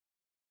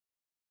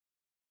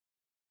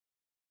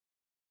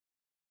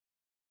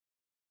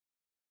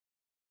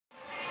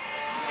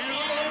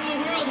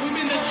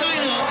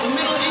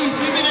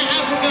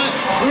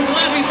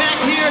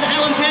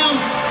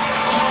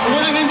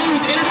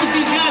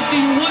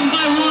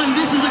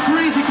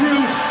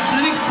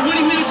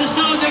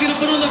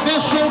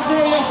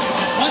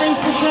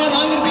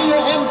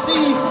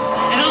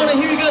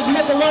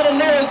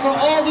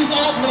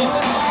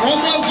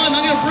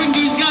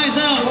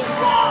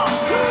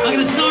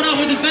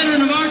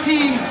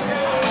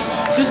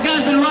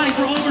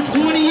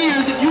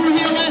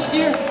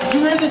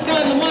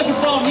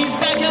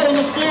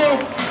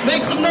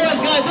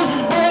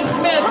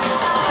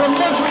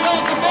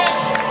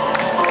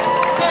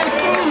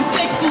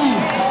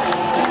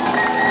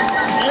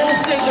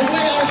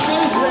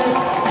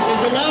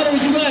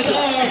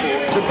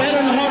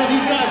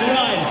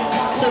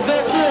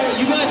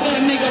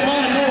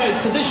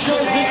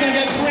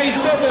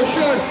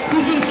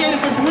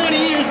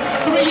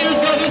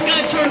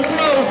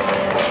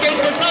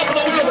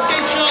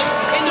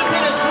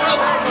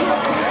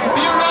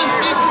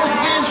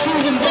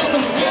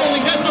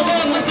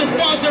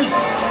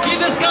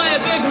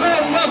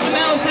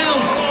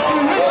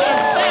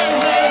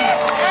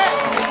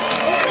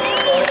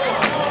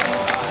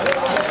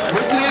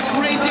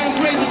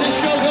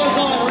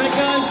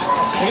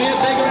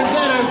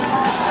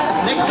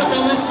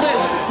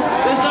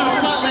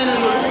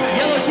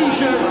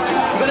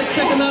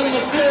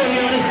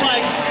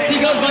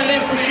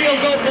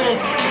GoPro,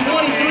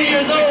 23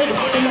 years old,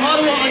 from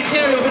Ottawa,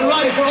 Ontario. Been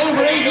riding for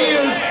over 8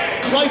 years.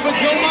 Life with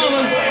Yo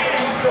Mamas.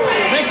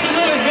 Make some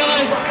noise,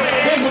 guys.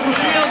 This is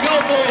Michelle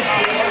GoPro.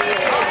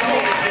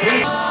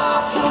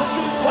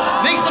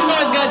 Make some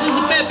noise, guys. This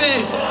is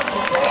Pepe.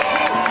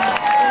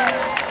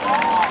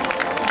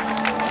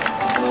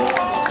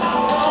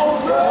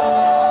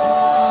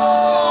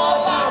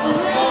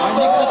 Our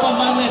next up on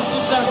my list,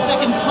 this is our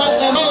second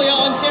Flatland,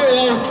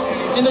 Ontario,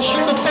 in the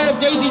shortest pair of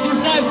Daisy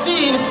Dukes I've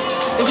seen.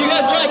 If you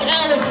guys like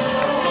Alex,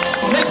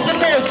 make some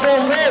noise for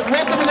him.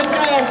 Welcome to the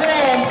crowd.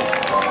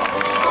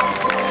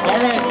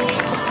 Alright,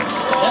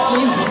 that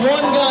leaves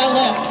one guy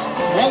left.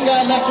 One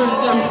guy left to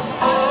introduce.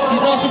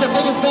 He's also the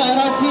biggest guy on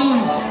our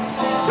team.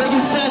 Big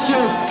in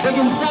stature, big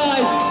in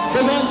size,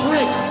 big on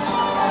tricks.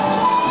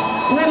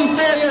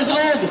 24 years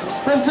old,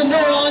 from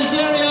Kenora,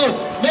 Ontario.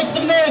 Make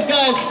some noise,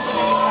 guys.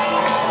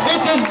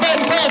 This is Ben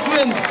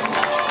Kaufman.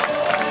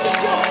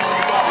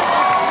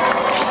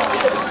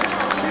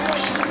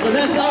 So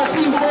that's our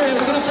team for you.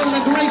 We're going to put on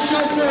a great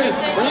show for you.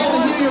 We're all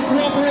to hear your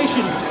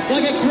cooperation.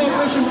 Like a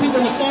cooperation, people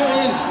in the far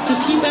end.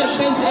 Just keep that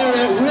fence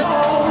area ripped.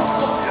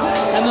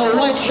 And the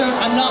white shirt,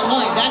 I'm not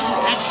lying. That's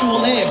his actual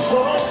name.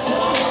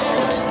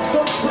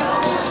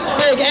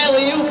 Big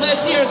alley-oop. Let's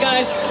hear it,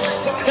 guys.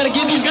 Got to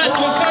give these guys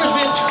some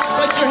encouragement.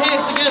 Put your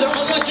hands together. I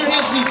want your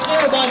hands to be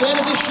sore by the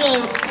end of this show.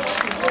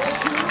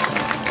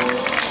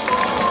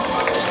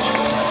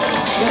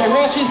 You got to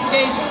watch his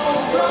skates.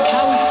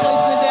 How he's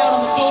placing it down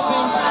on the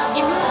coping.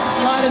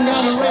 Sliding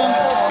down the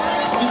ramps.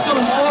 He's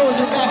coming forward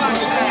and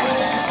backwards.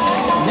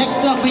 Next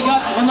up, we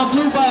got on the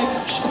blue bike,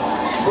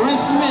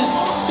 Brent Smith,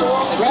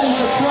 riding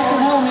for Crusher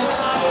helmets.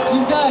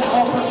 These guys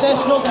are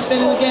professionals. Have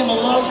been in the game a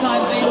long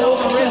time. They know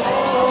the risk.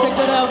 Check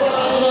that out.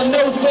 On a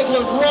nose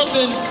wiggler,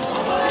 dropping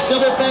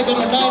double peg on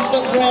a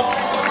 9-foot drop.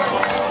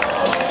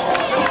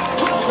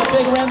 It's a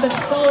big ramp that's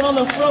stalling on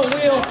the front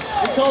wheel.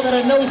 We call that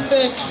a nose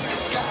pick.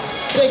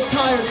 Big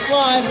tire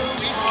slide.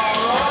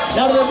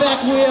 Now to the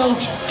back wheel.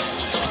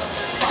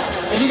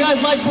 If you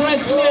guys like Brent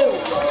Smith,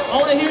 I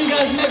want to hear you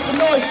guys make some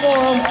noise for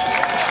him.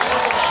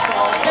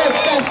 Hey,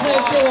 fast play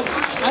to him.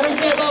 I don't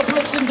care about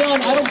Brooks and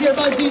Dunn. I don't care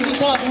about ZZ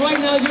Top. Right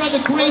now, you're on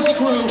the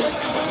CRAZ-E-CREW.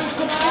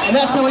 And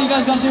that's what you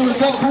guys got to do is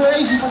go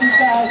crazy for these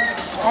guys.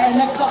 All right,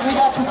 next up, we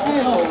got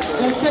Priscilla.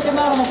 Check him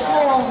out on the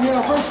floor over here.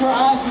 Avert your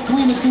eyes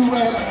between the two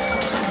ramps.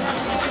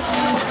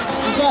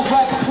 These guys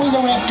right between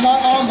the ramps, not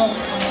on them.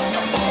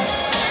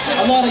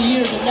 A lot of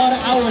years, a lot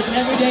of hours,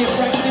 every day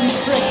practicing these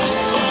tricks,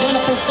 trying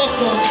to perfect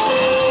them.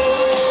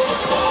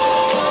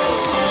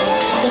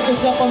 Check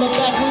this up on the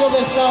back wheel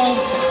this time.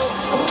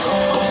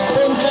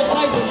 Boom, that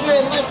tight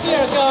spin. Let's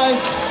hear it, guys.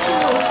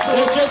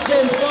 They're just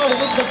getting started.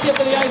 This is the tip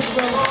of the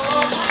iceberg.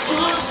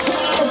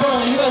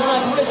 You guys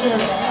like Richard?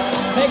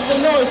 Make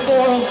some noise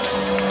for him.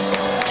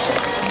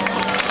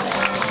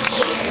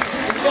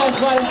 This guy's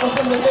riding for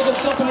some of the biggest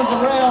companies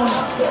around.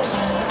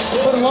 They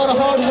put a lot of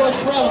hard work,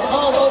 travels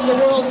all over the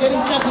world,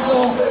 getting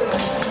technical.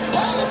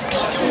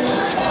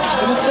 I'm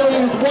going to show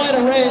you his wide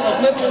array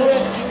of lip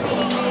tricks.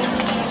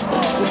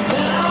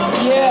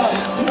 Yeah,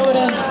 coming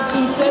in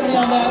 270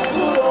 on that.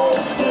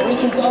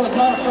 Richard's always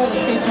not afraid to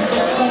skate some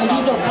big training.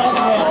 These are bike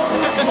ramps,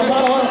 so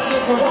not a lot of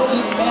skateboards can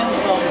even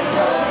manage them.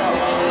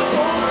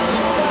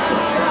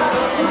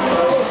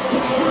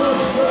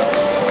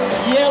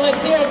 Yeah,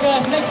 let's hear it,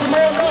 guys. Make some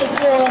more noise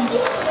for them.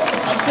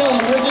 I'm telling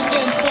you, we're just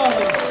getting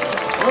started.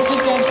 We're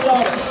just getting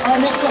started. All right,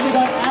 next up we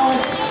got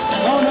Alex.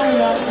 No, we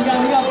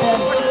got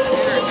Ben.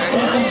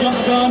 He's gonna jump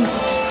the gun.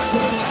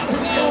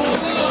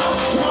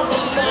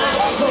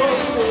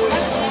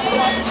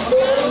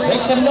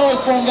 Make some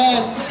noise for him,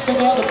 guys.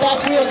 Check out the back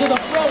wheel to the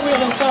front wheel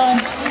this time.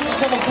 A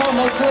couple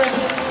combo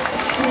tricks.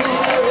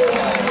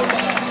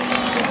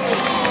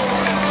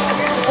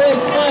 Big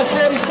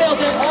 540 tail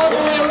dip all the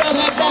way around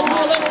that back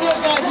wheel. Let's see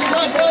it, guys. He's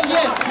not done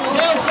yet. The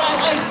outside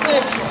ice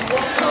pick.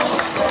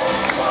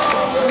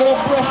 A little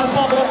pressure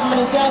popping up from a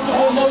disaster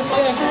to a nose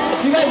pick.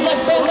 You guys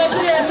like Ben? Let's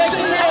hear it. Make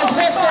some noise.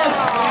 Watch this.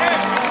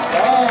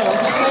 Oh,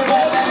 let's say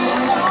that.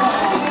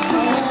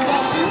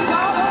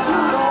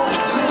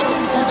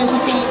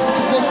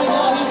 Position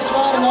now, he's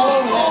sliding all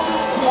over that.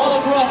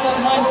 All across that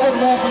 9-foot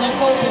ramp and that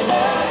coping.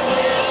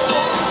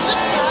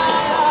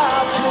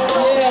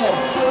 Yeah,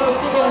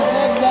 kicking his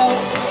legs out.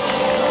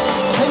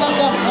 Pick up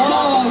that.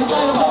 Oh, he's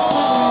on the front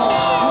wheel.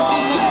 We'll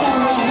see next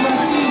time around. We're going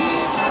to see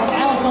from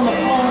Alex on the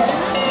floor.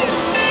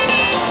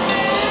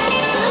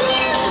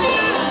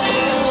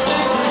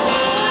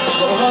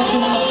 We're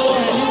watching on the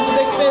floor. He was a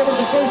big favorite of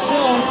the first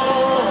show.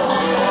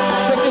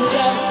 Check this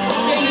out.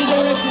 Changing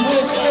directions with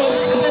his foot,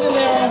 spinning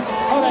there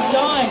on a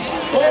dime.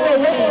 Over,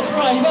 one more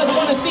try. You guys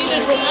want to see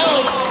this from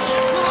Alex?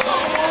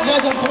 You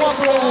guys are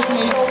cooperating with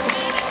me.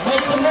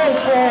 Make some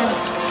noise for him.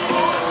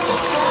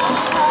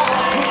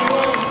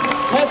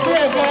 Let's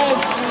hear it, guys.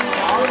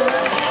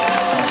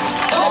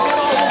 Check it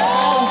out, this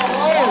Alex.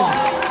 Oh,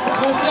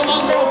 we'll see a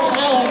lot more from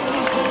Alex.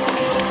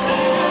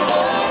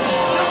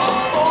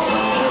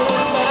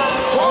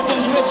 Here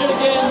comes Richard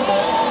again.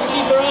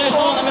 Keep your eyes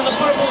on him in the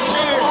purple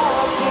shirt.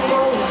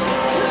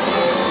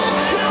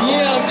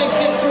 Yeah, big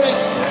kick trick.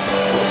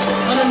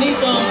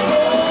 underneath them.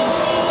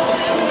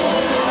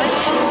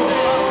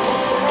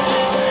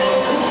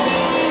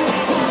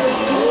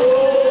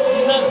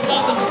 He's not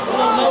stopping.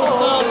 No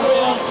stop for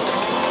you.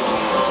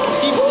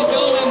 Keeps it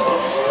going.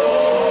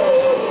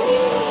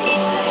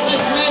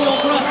 Nice manual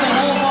cross the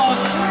whole hog.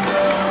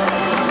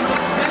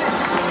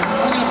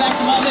 We're going to back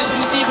to my list.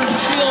 We're going to see if we can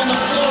shield on the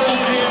floor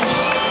over here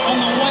on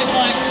the white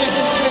bike. Check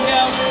this trick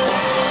out.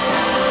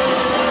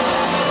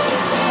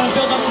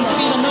 Build up some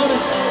speed. You'll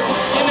notice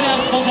him and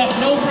Alex both have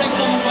no brakes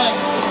on the bike.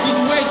 He's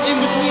wedged in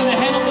between the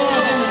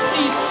handlebars and the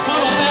seat,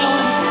 caught on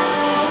balance.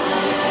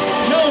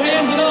 No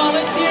hands at all.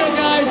 Let's hear it,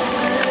 guys.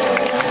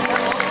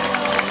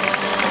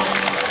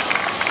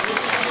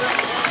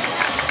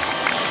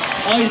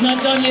 Oh, he's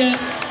not done yet.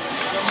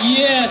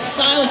 Yeah,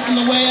 stylish from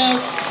the way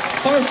out.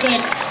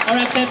 Perfect. All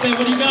right, Pepe,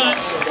 what do you got?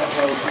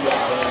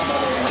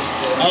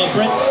 Oh,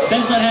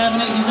 Ben's not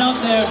having it. He's out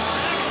there.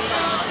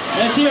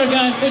 Let's hear it,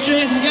 guys. Put your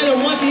hands together.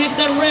 Once he hits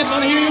that ramp, I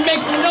want to hear you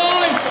make some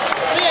noise.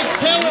 Big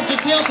tail whip to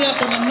tail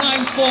tap on the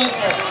 9-foot.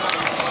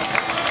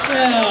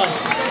 Yeah.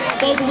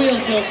 Both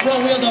wheels do.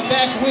 Front wheel to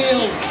back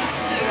wheel.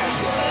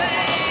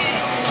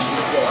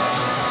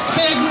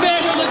 Big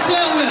manual to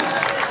tail whip.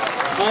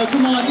 Oh,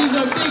 come on. These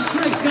are big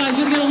tricks, guys.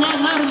 You'll get a lot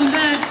louder than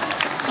that.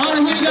 I want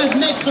to hear you guys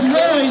make some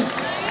noise.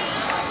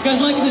 You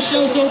guys liking the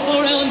show so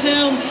far,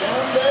 Allentown?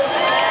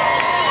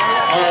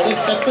 Oh, this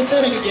is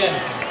pathetic again.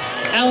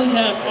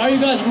 Allentown, are you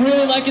guys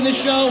really liking this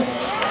show?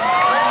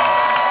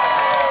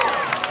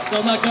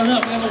 Still not good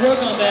enough. We're going to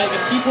work on that. We're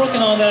going to keep working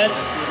on that.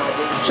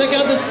 Check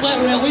out this flat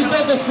rail. We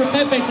built this for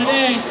Pepe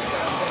today.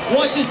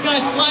 Watch this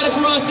guy slide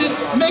across it.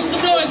 Make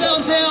some noise,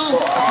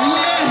 Allentown.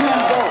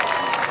 Yeah!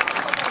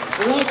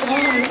 Rock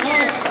on.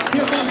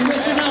 Here comes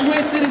Richard. Not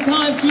wasting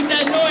time. Keep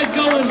that noise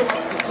going.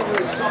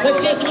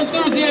 Let's hear some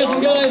enthusiasm,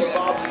 guys.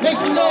 Make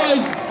some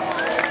noise.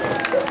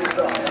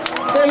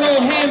 For a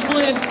little hand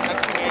flint.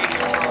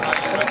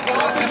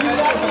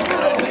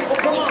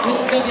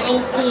 Mixed up the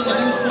old school and the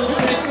new school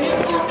tricks.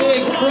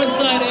 Big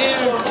frontside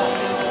air.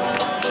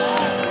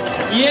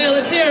 Yeah,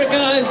 let's hear it,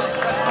 guys.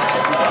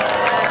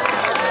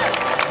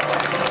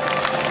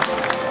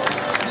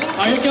 All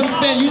right, here comes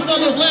Ben. You saw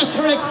those last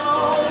tricks.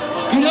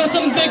 You know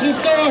something big's in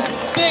store.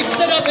 Big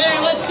setup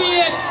air. Let's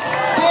see it.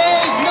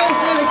 Big no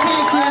further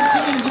can.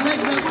 Your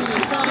legs up to the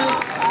side.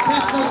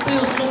 Catch those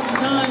tails just in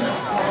time.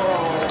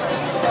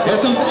 Here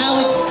comes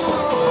Alex.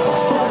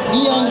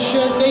 Neon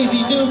shirt,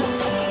 Daisy Dukes.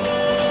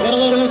 Got a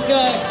load of this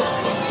guy.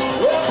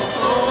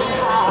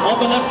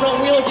 Up on that front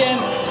wheel again.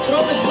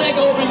 Throw his leg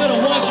over. You're going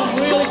to watch him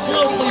really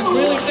closely,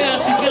 really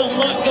fast. He's got a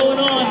lot going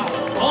on.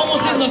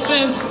 Almost hitting the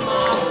fence.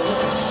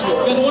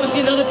 You guys want to see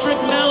another trick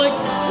from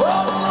Alex?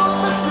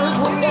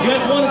 You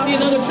guys want to see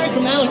another trick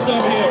from Alex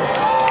over here?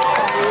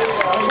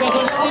 You guys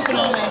aren't sleeping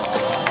on me.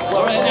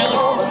 All right, Alex,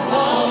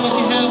 show them what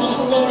you have on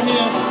the floor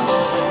here.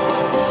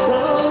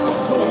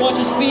 Watch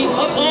his feet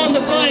up on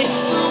the bike.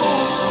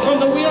 From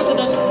the wheel to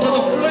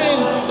the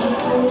frame.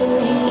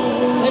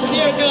 Let's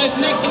hear it, guys.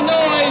 Make some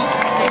noise.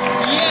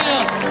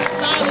 Yeah.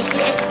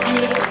 Stylishly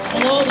executed.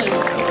 Flawless.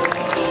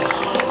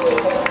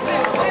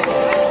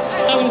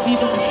 I'm going to see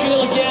from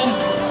Shield again.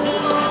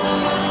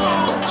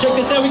 Check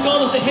this out. We call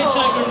this the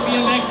hitchhiker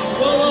BMX.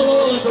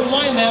 Whoa. Let's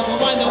rewind that.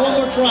 One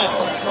more try.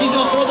 He's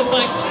going to throw the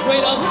bike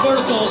straight up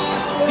vertical.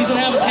 He's going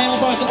to have his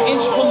handlebars an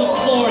inch from the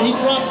floor. He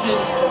drops it.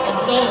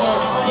 It's over.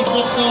 He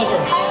flips over.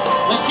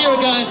 Let's hear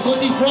it, guys. Once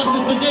he drops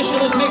his position,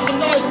 let's make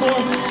some noise for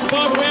him.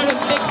 Guard around him,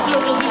 big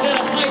circles. He's got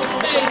a tight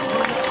space.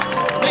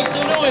 Make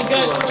some noise,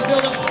 guys, to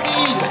build up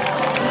speed.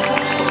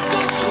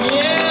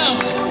 Yeah.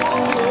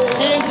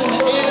 Hands in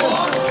the air.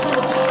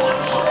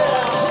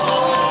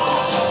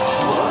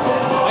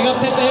 I got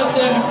Pepe up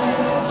there.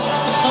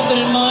 There's something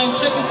in mind.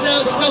 Check this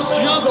out. Starts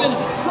jumping.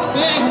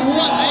 Big 180.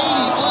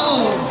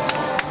 Oh.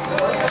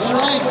 All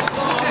right.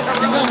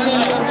 He's up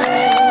there.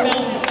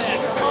 Bounces back.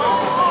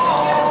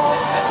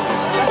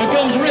 Here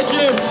comes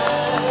Richard.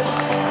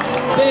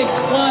 Big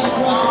slide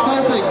across the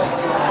carpet.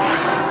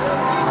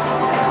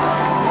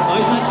 Oh,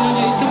 he's not doing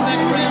it. He's coming back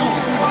around.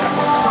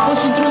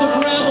 Pushing through the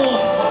gravel.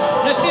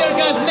 Let's hear it,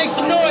 guys. Make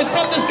some noise.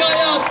 Pump this guy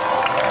up.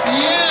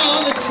 Yeah,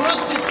 on the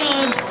trucks this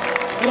time.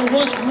 Gonna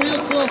watch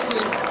real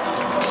closely.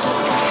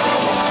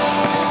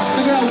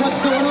 Figure out what's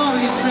going on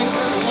in these tricks.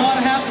 There's a lot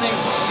happening.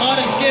 A lot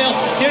of skill.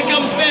 Here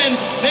comes Ben.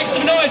 Make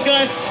some noise,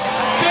 guys.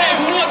 Big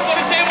whoop for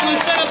the table to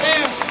set up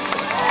there.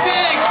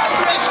 Big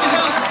stretch to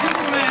help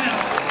Superman.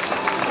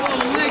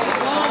 Oh, legs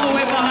all the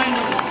way behind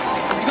him.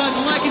 You guys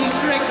are liking his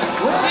tricks.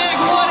 Big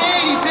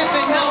 180.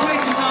 Pepe, now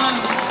wasting time.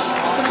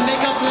 I'm going to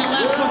make up for that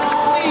last one.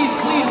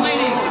 Please,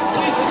 ladies,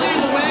 please clear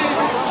the way.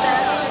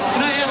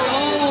 Can I ask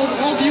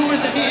all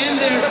viewers at the end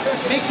there,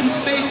 make some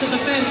space at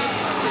the fence.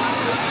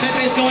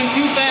 Pepe is going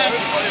too fast.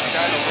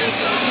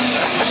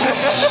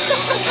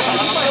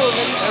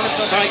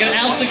 All right, got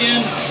Alex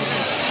again.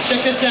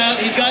 Check this out.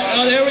 He's got,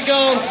 oh, there we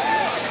go.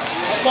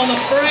 Up on the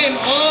frame.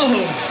 Oh.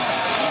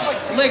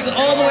 Legs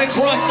all the way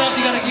crossed up.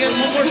 You got to give it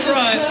one more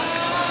try.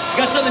 You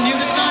got something new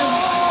this time?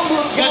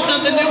 You got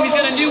something new? He's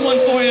got a new one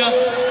for you.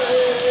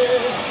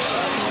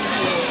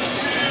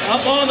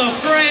 Up on the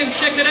frame.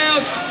 Check it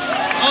out.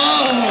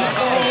 Oh!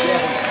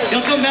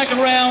 He'll come back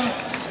around.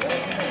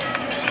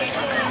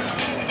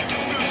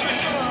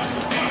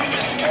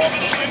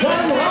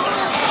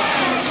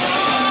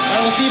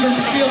 Alright, we'll see if we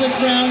can shield this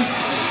round.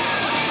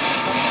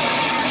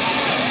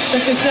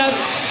 Check this out.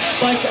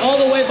 Like all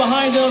the way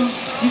behind him.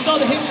 You saw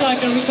the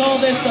hitchhiker. We call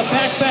this the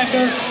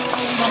backpacker.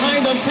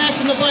 Behind him,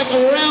 passing the bike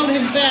around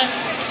his back.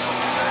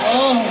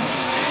 Oh,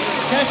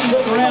 catching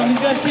up around.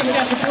 These guys can't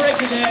catch a break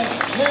today.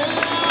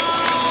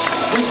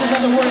 Which doesn't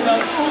have to worry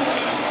about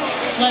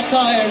flat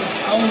tires,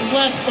 only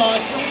flat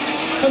spots.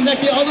 Come back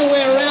the other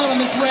way around on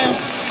this ramp.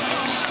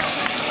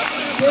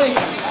 Big,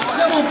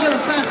 double get a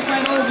fast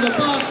right over the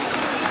box.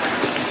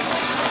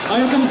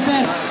 Oh, here comes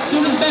Ben. As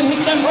soon as Ben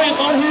hits that ramp,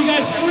 I want to hear you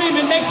guys scream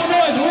and make some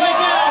noise right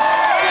now.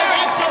 Big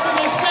X up in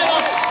the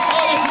setup.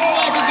 Oh, that's more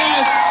like it,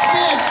 guys.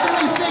 Big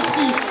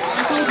 360.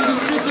 I told you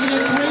these tricks are going to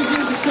get crazy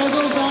as the show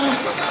goes on.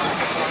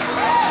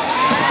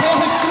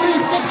 Big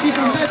 360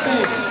 from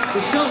Pepe.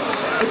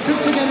 The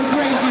tricks are getting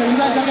crazier. You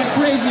guys are getting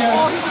crazier.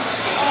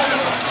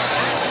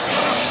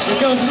 Here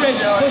goes Rich,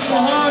 pushing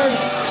hard.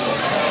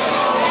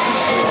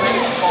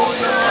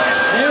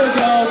 There we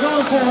go,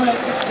 going for it.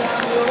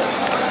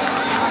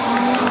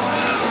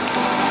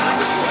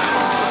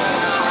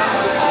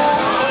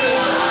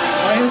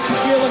 Alright, here's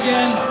Kashil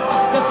again.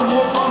 He's got some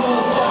more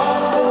combos.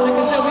 Check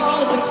this out, we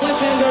call it the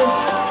cliffhanger.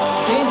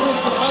 Dangerous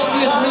for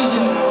obvious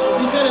reasons.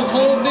 He's got his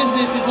whole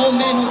business, his whole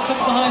manhood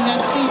tucked behind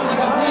that seat like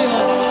a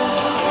wheel.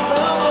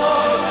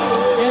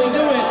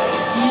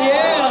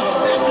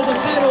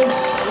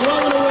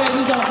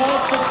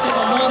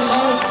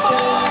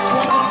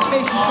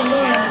 To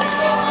learn.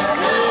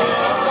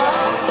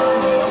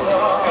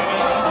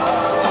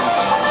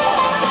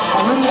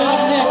 Who do we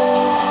have next?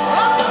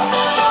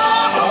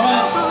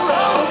 Alright.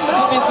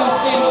 Pepe's gonna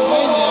stay in the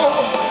way there.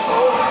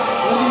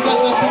 What do you guys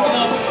want to pick it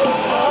up?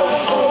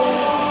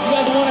 You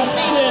guys want to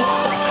see this?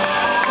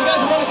 You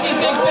guys want to see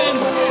Big Ben?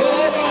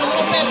 Little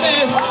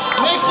Pepe.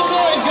 Make some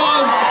noise,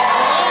 guys.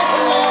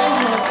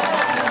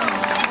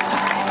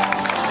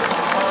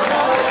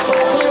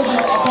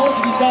 I told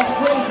you these guys are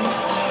crazy.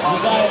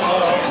 These guys are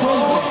crazy.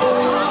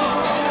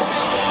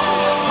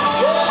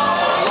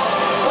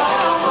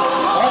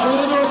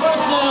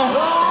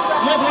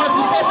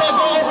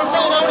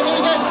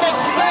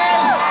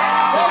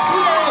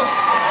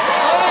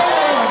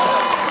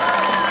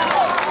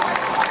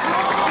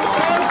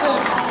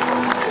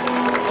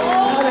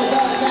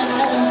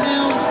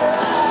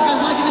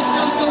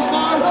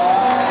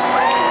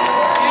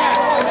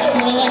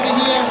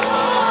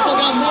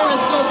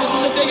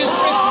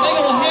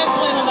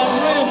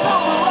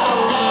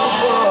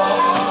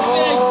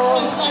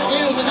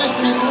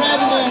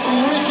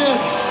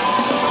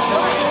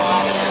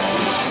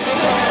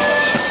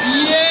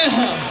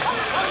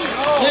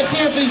 Let's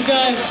hear it for these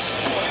guys.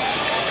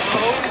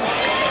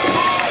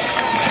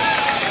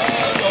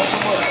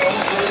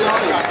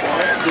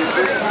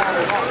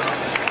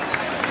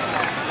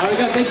 Alright, we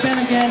got Big Ben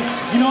again.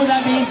 You know what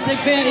that means? Big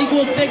Ben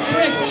equals big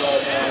tricks.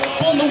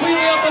 Pulling the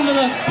wheelie up into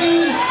the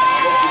speed.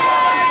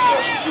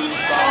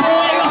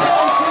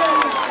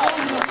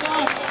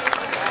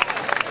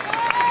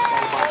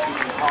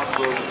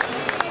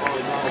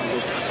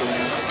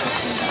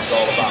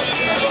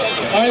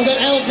 Alright, we got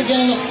Alex again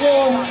on the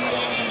floor.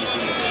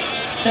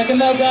 Check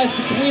him out, guys,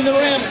 between the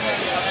ramps.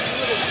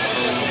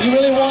 He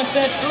really wants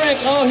that trick.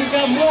 Oh, he's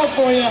got more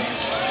for you.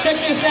 Check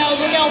this out.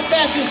 Look how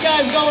fast this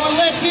guy's going.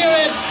 Let's hear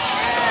it.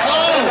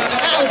 Oh,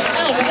 Alex.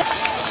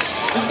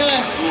 This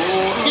guy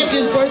skipped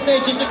his birthday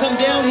just to come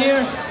down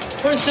here.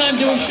 First time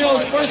doing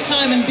shows. First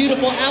time in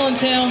beautiful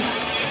Allentown.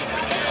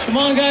 Come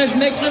on, guys.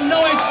 Make some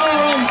noise for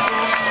him.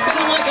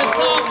 Spinning like a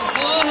top.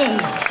 Oh.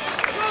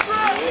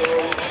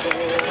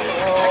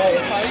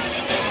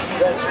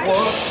 That's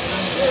what.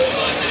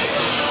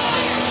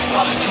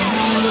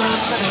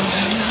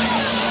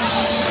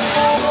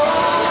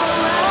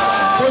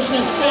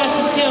 Pushing as fast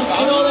as he can.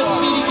 See all that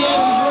speed he can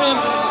in these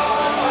ramps.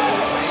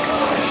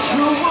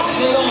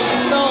 Big old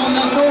stall on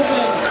that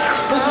open.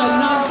 That's a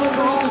non-foot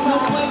ramp. There's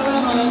no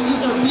playground on it.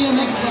 These are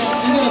BMX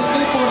ramps. You got a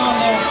skateboard on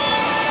there.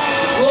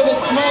 A little bit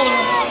smaller.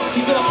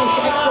 He's gonna push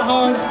extra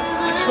hard,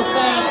 extra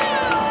fast.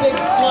 Big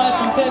slide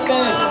from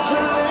Pepe.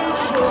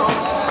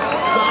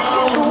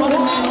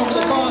 Running man over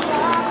the box.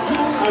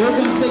 Here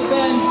comes Big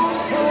Ben.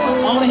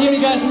 I want to hear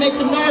you guys make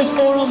some noise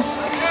for him.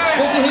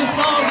 This is his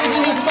song. This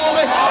is his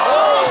moment.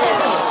 Oh!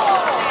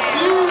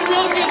 You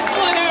rugged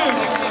splinter!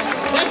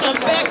 That's a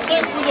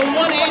backflip with a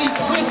 180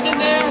 twist in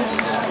there.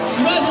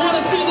 You guys want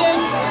to see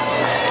this?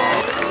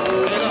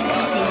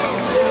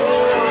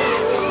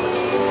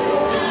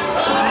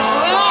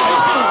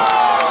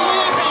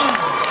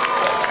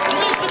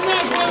 Make some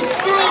noise for him.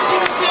 Straight to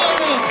the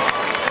tailwind.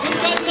 This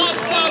guy's not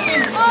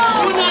stopping.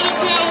 We're not a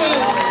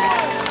tailwind.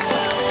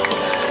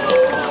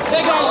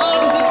 Big old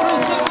arms and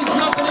 360s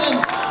jumping in.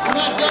 We're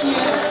not done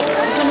yet.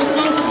 We're coming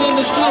closer to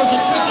the show, so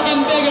tricks are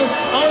getting bigger.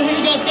 I want to hear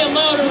you guys get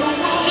louder.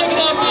 Check it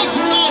out, big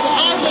grab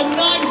out of the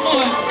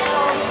 9-foot.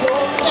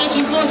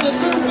 Catching close to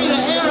 2 feet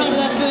of air out of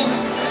that thing.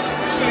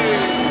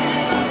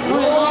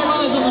 All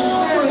eyes on the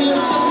floor here.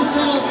 Check this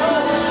out.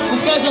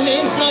 This guys on the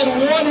inside,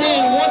 one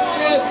hand, one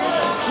foot.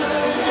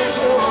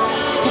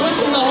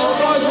 Twisting the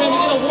handlebars around.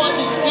 You're gonna watch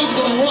his feet,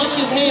 you're gonna watch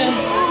his hands.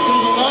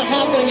 There's a lot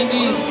happening in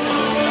these.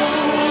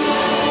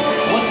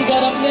 What's he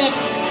got up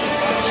next?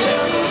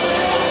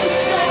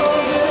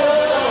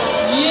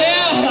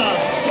 Yeah!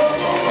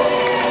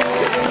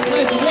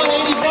 Nice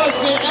 180 bar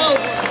spin out.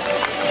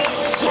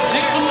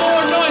 Make some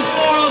more noise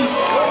for him.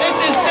 This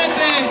is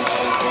Pepe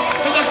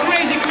for the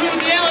Crazy Crew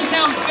at the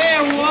Allentown Fair.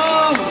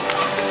 Whoa!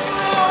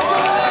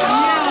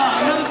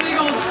 Yeah, another big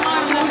old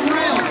slide on that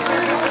rail.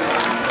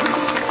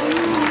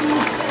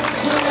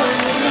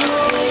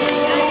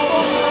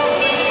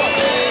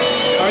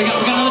 All right,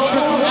 we got another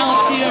trick from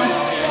Alex here.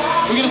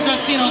 We're gonna start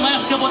seeing our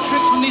last couple of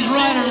tricks from these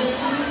riders.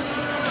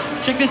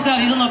 Check this out,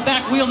 he's on the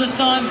back wheel this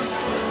time,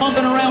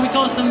 pumping around. We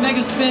call this the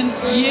mega spin.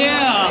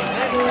 Yeah!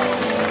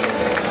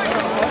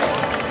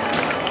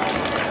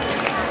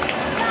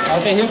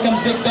 Okay, here comes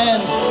Big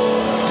Ben.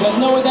 You guys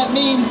know what that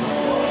means.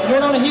 We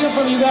don't want to hear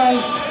from you guys.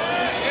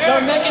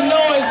 Start making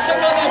noise. Check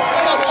out that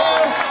setup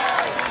there.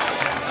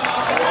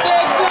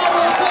 Big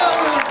double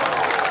power.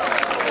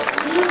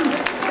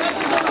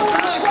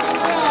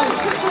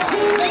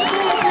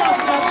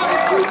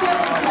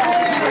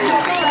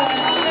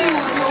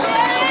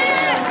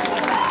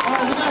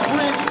 Alright, we got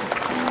Rick.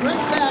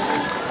 Rick's back.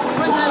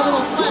 Rick had a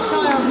little flat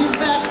tire. He's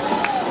back.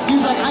 He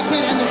was like, I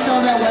can't end the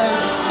show that way.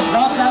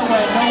 Not that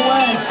way. No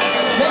way.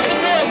 Make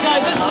some noise,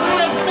 guys. This is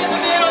Brent Smith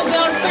at the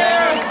Allentown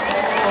Fair.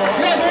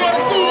 You guys want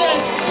to see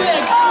this? Big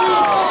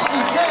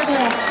 360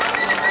 cable.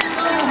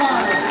 So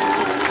high.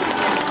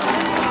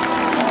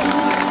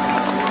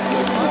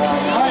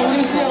 Alright, we're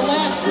going to see our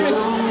last trick.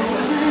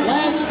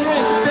 Last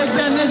trick. Big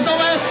Ben, this is the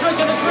last trick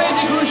of the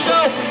Crazy Crew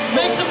show.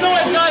 Make some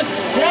noise, guys.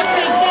 Watch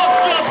this box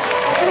jump.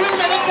 Scream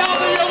at the top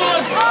of your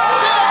lungs.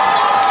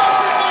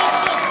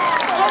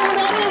 Oh, we're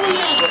not over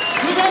yet.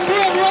 We got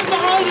Brent right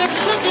behind him.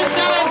 Shook his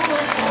side.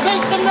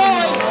 Make some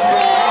noise!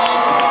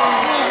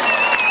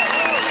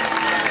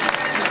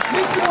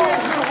 Make some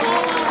noise for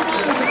all our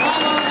riders,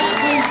 all our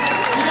athletes.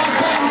 We got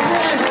Clayton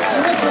Brand,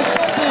 Richard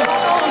Fulton,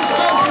 Tom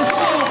Schaefer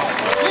Shield.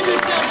 Give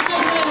yourself a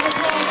big round of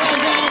applause right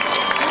now.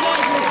 You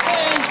guys were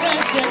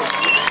fantastic.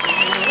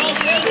 Well,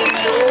 everybody,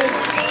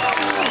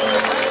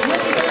 we'll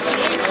be back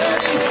at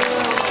 8:30.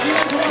 You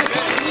guys want to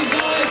talk to these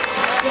guys,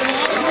 get an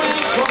autograph,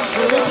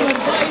 get some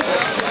advice,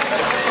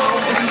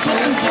 get some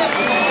tips and tips.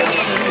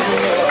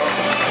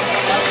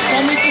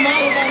 I'll meet them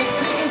out about the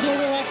speakers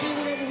over our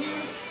table over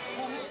here.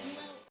 I'll help you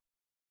out.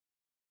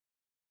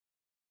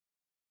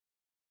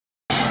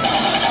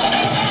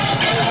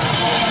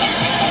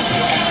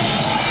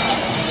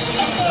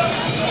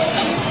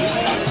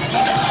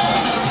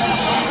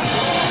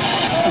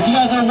 If you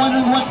guys are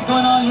wondering what's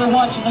going on, you're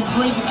watching the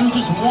Crazy Crew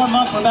just warm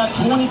up. We're about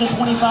 20 to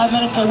 25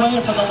 minutes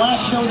away from the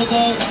last show of the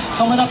day.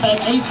 Coming up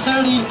at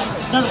 8:30.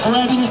 Start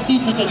grabbing your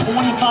seats like they're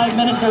 25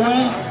 minutes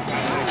away.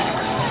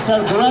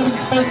 Start grabbing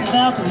spaces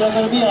now because they're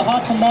going to be a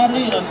hot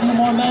commodity in a few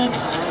more minutes.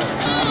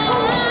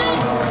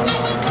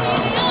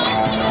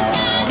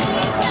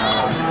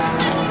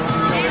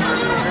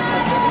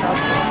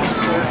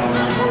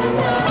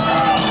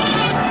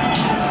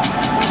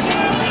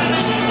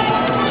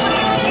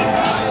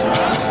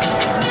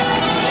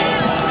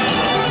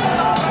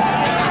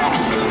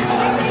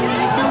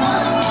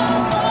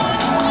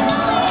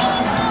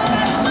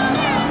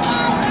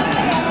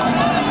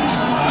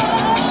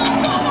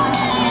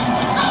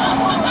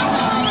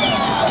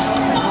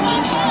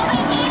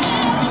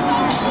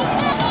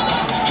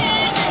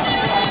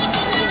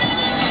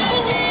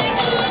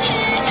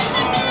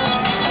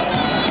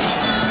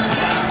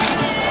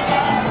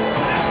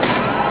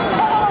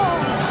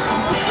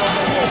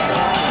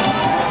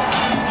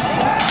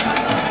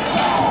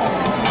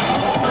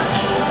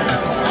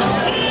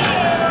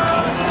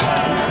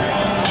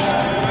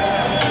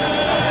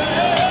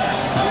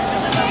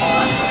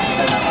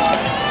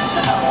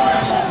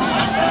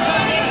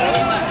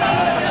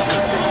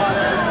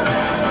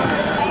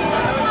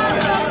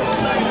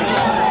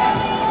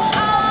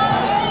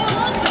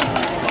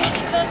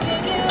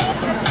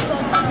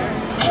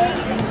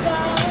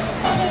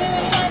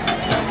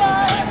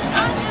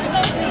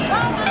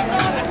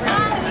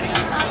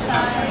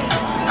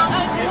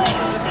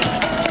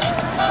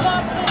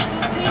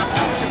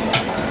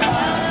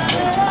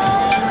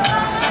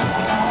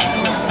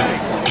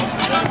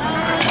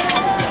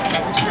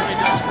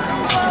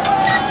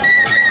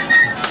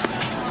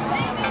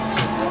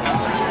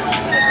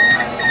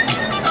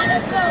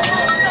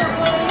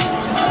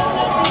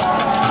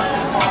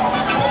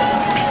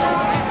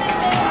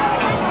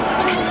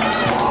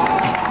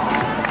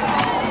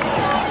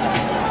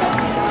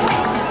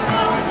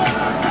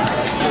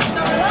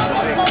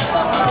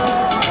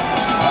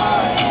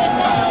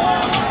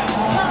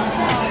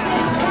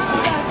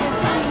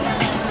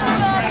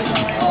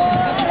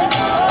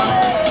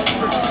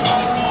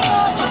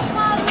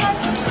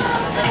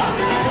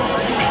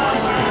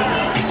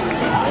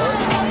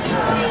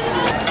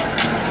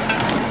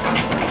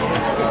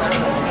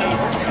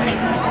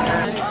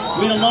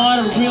 We had a lot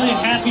of really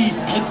happy,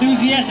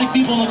 enthusiastic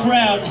people in the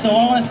crowd, so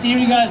I want to see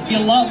you guys be a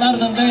lot louder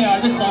than they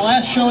are. This is the last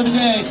last show of the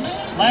day.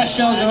 Last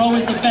shows are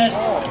always the best.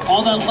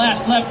 All that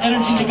last left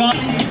energy they got.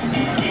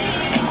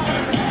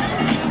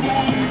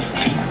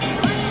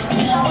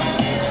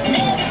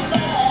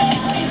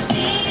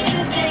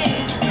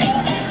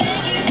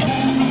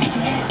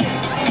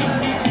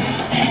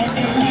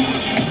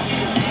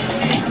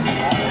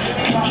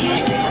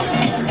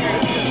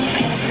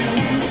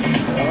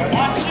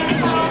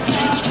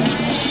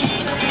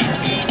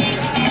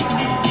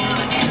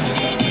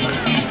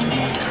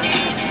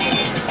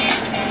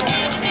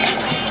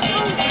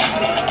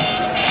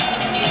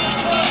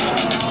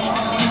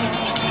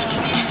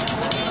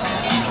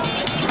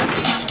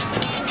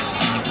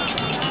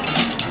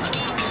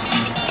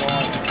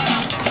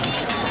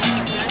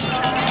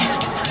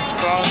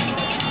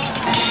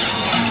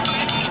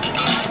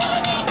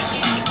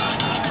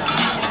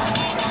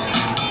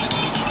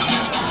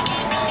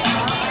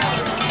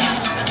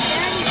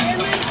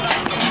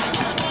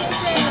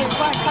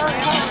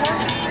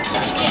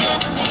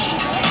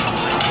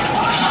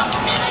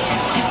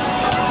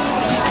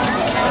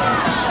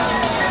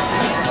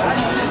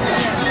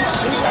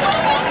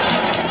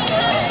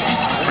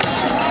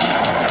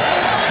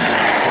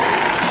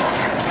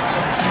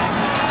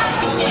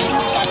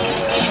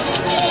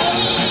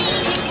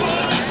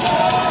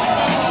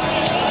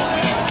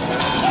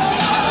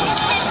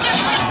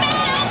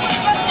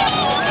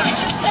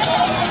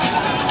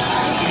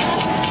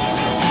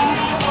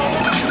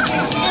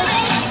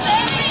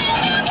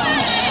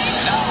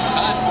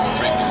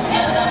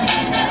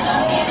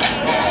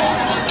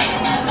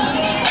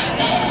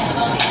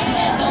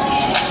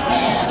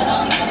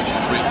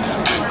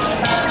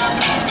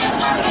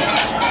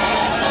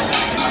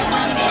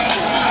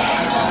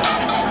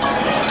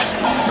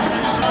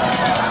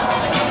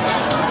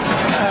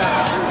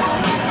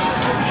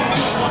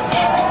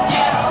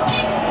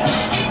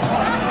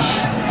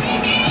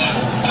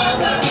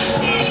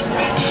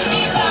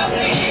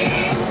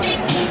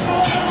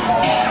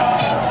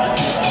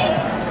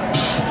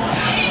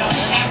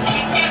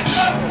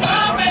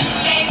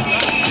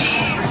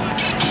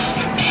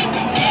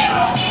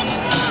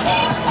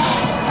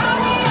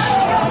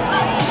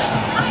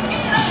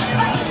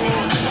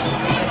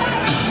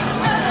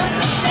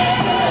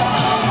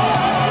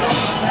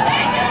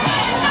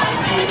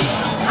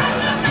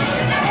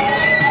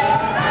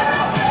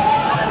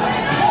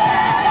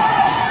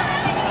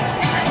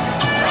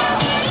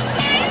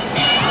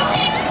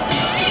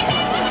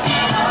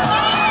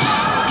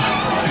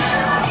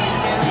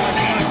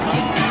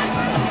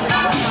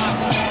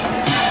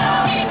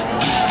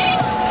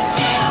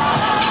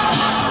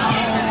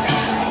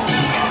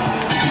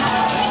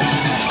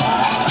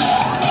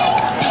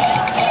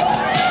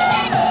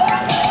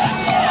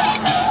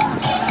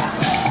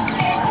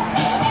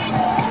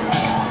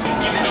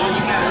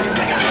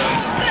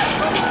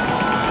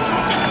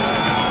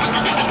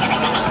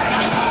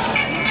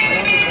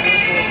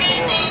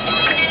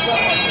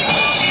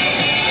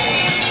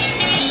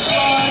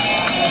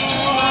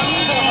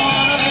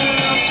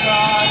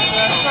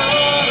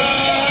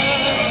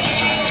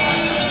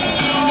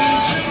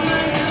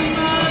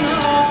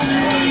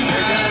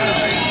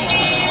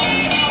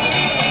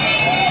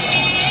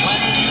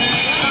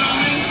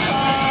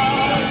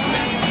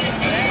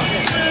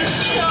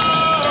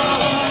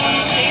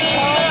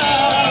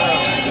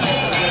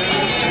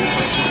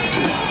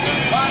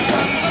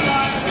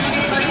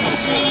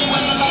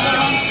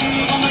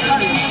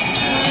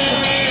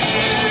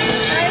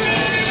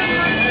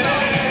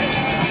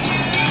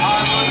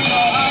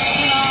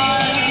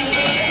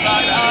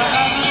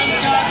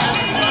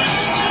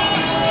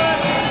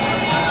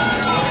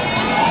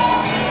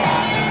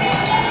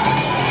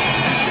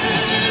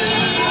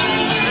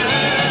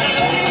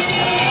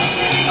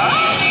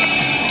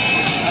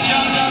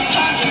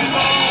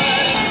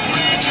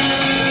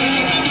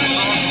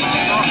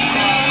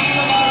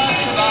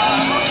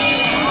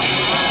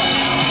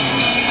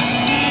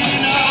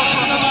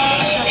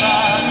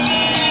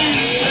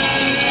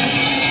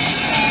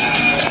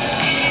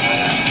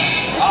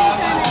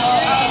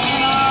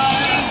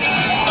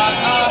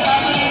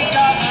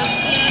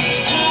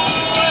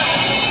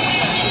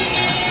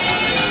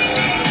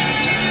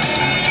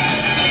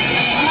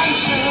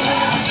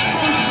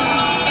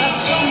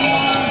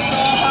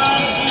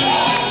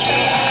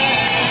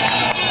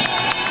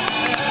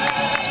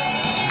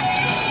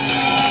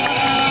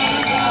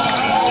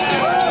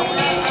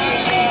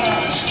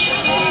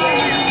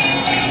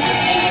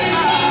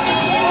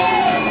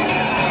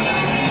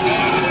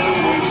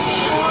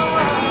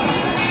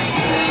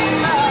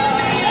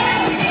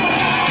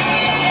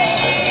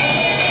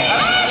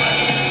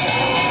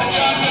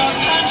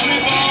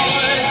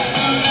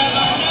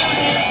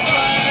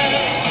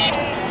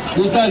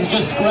 These guys are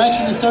just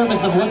scratching the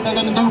surface of what they're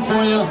going to do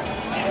for you.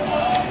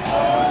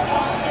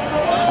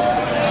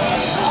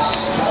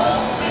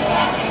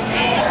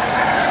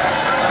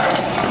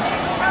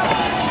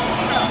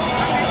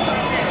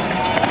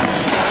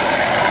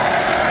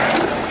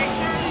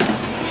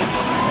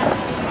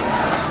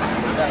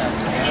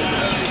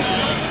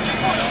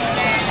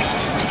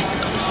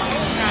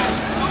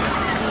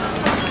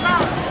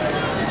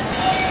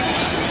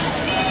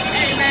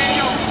 Hey man,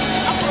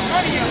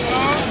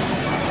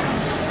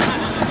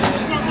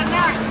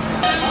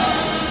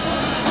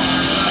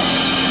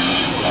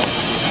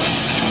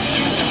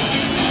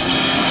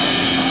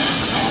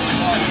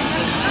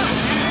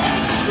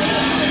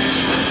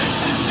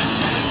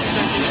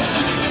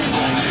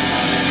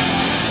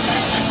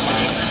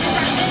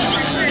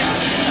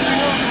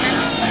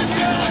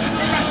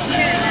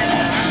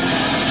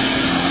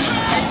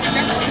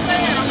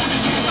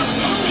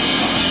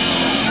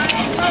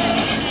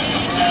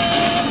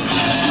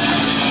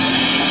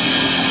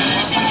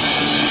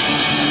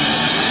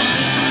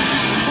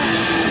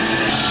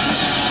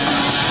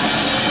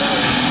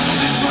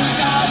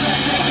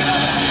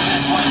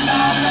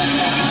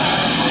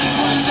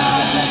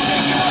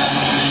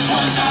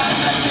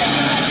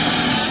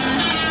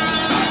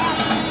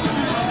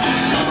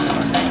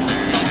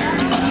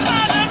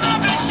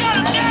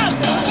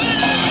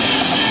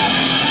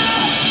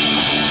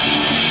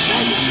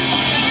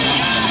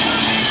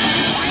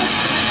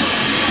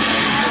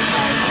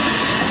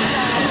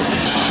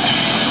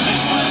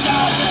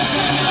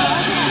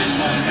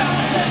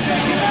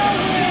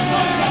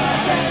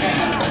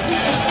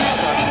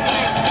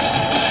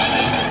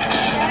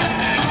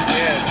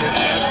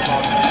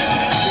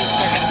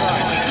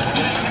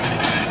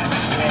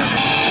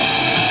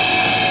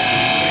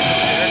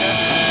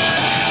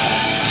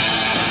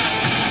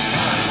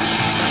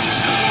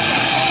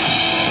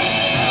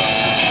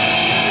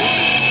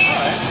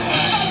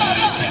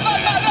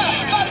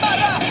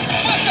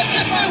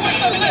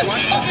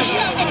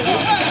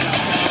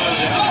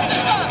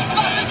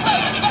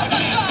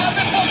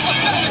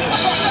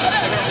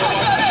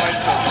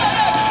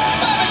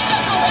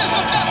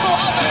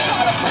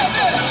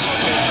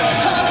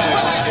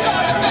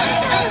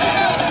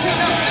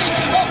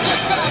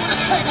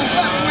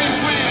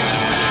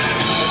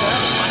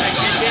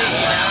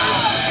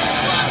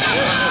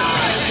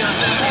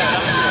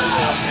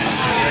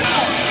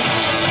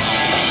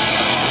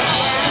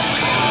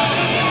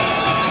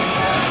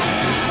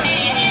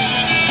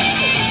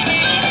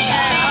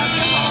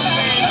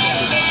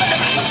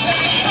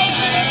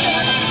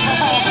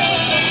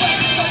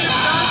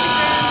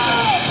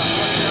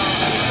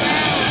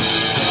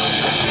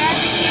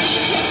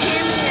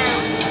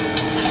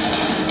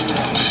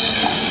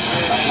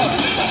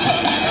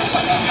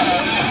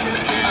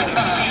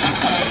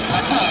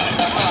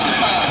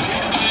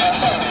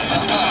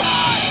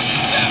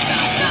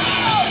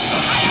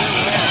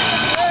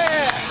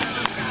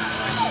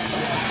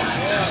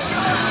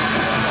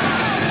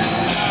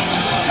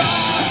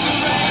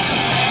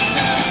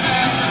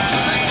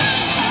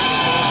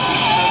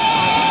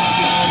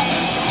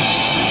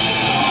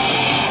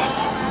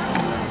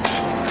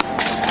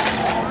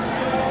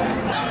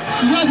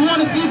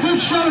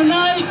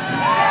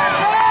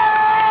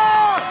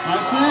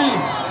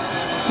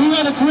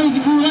 by the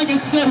CRAZ-E-CREW. Like I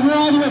said, we're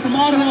all the way from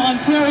Ottawa,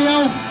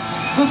 Ontario.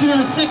 This is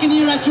our second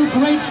year at your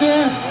great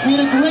fair. We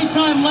had a great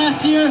time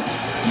last year,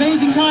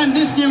 amazing time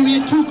this year. We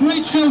had 2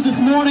 great shows this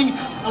morning.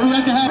 And we'd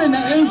like to have been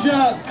to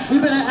Asia, we've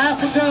been to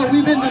Africa,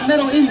 we've been to the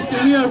Middle East,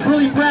 and we are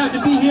really proud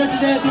to be here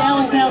today at the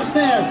Allentown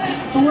Fair.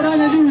 So what I'm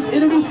going to do is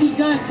introduce these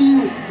guys to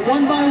you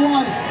one by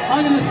one.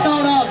 I'm going to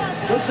start off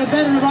with the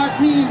veteran of our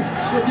team.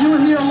 If you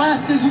were here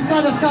last year, you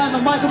saw this guy on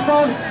the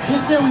microphone. This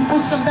year we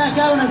pushed him back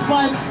out on his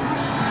bike.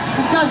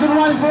 This guy's been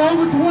riding for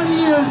over 20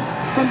 years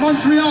from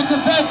Montreal,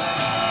 Quebec.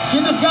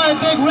 Give this guy a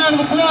big round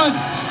of applause.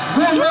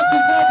 World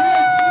record for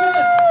Brad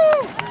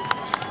Smith.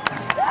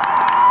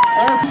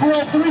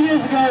 And 3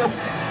 years ago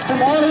from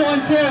Ottawa,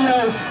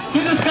 Ontario.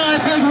 Give this guy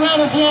a big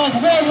round of applause.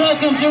 Warm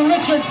welcome to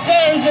Richard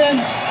Sayers.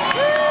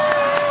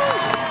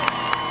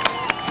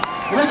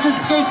 Richard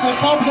skates for the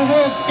top of the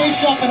world skate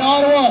shop in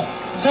Ottawa.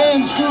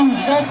 Van shoes,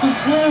 Vulcan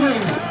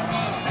clothing.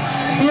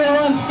 Here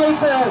on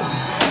skateboards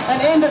and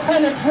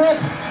independent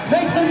tricks.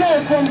 Make some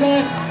noise for him,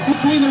 guys.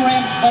 Between the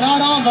ramps, but not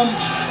on them.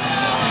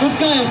 This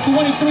guy is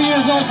 23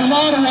 years old from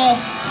Ottawa.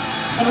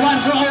 Been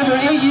riding for over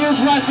 8 years.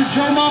 Rides for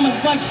Joe Mama's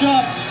Bike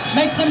Shop.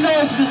 Make some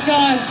noise for this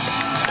guy.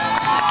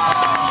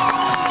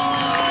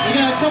 We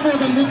got a couple of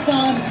them this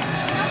time.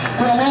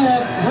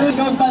 Who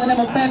goes by the name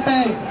of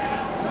Pepe.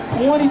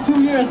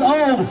 22 years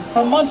old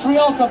from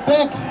Montreal,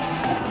 Quebec.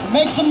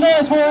 Make some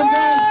noise for him,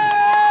 guys.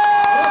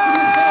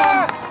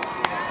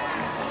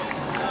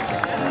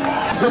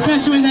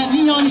 Perpetuating that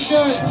neon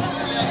shirt.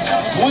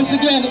 Once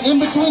again, in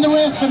between the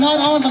ramps, but not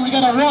on them. We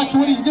gotta watch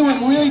what he's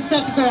doing. Really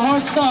technical,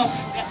 hard stuff.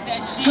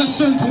 Just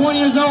turned 20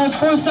 years old.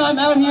 First time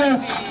out here.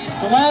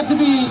 Glad to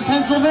be in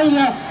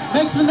Pennsylvania.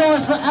 Make some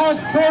noise for Alex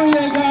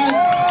Poirier, guys.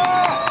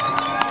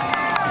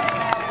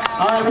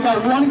 Alright, we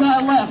got one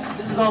guy left.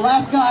 This is our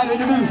last guy to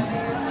introduce.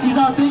 He's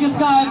our biggest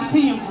guy on the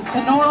team.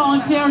 Kenora,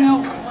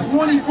 Ontario,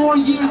 24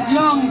 years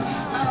young.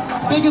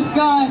 Biggest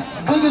guy,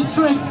 biggest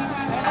tricks.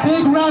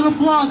 Big round of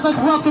applause. Let's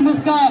welcome this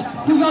guy.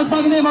 He goes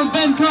by the name of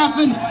Ben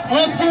Kaufman.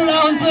 Let's hear it,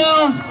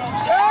 Allentown.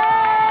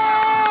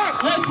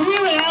 Let's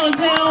hear it,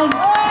 Allentown.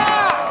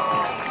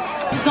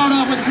 Start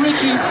off with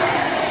Richie.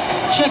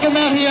 Check him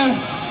out here.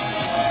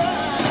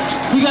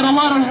 We got a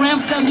lot of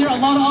ramps out here, a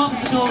lot of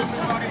obstacles.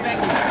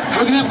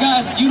 We're gonna have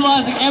guys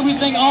utilizing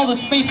everything, all the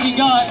space we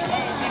got.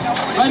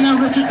 Right now,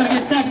 Richard's gonna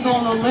get technical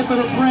on the lip of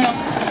this ramp.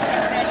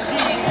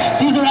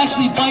 These are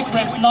actually bike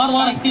ramps. Not a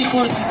lot of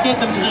skateboarders can skate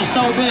them because they're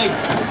so big.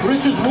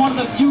 Richard's one of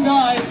the few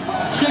guys.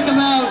 Check him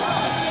out.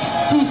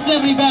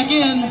 270 back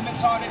in.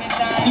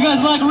 You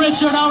guys like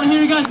Richard? I want to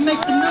hear you guys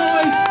make some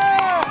noise.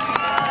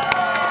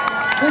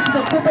 This is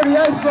the tip of the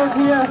iceberg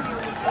here.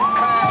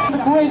 The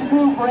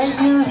CRAZ-E-CREW for 8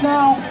 years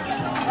now.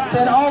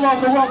 Been all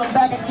over the world and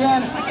back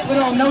again.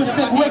 Little nose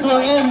stick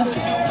wiggler in.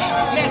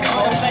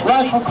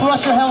 Rides for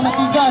Crusher helmets.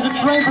 These guys are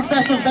trained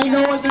professionals. They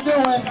know what they're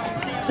doing.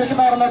 Check them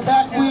out on their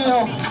back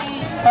wheel.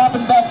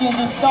 Popping back in,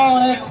 just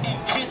stalling it.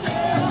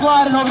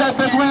 Sliding over that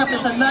big ramp.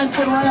 It's a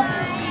 9-foot ramp.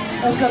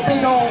 It's a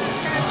big old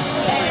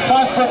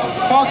 5-foot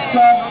box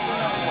truck.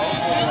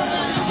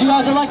 You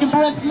guys are liking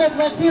Brad Smith.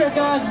 Let's hear it,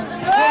 guys. I'm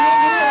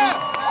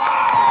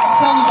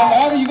telling you, the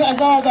harder you guys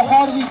are, the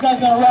harder these guys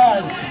are gonna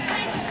ride.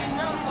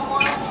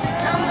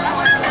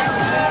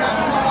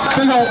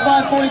 Big old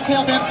 540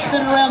 tailback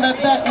spinning around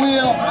that back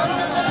wheel.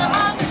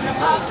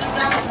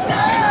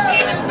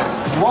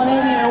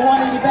 180 and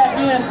 180 back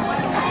in.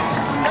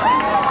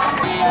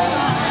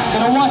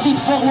 Gonna watch his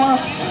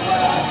footwork.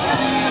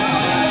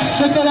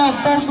 Check that out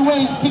both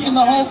ways, kicking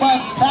the whole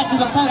bike back to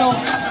the pedals.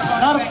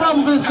 Not a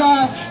problem for this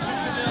guy.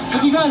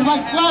 If you guys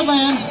like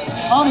flatland,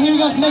 I want to hear you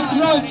guys make some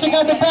noise. Check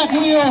out the back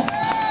wheel.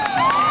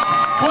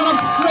 Put up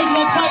straight in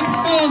that tight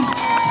spin.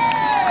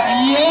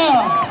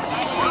 Yeah.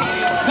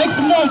 Make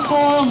some noise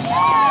for him.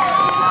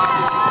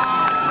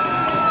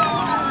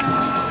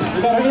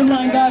 We got our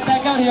inline guy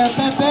back out here,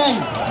 Pepe.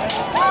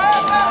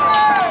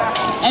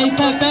 Hey,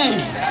 Pepe.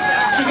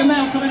 Check him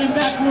out, coming in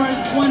backwards.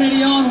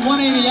 180 on,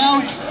 180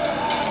 out.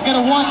 You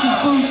gotta watch his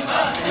boots.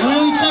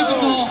 Really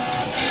technical.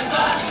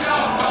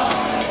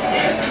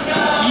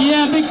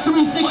 Yeah, big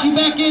 360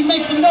 back in.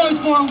 Make some noise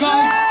for him,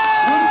 guys.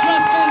 We're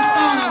just getting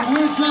started.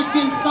 We're just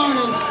getting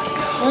started.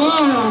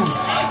 Whoa.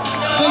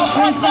 Big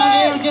frontside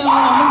air, get a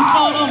little loose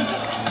on him.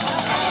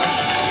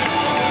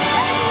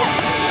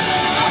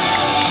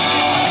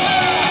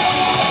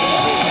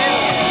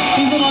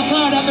 He's a little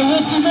tired out there.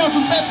 We'll see more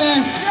from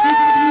Pepe.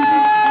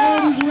 All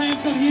these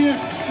ramps up here.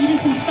 Even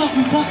some stuff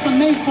we custom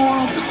made for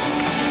him.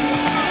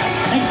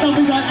 Next up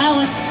we got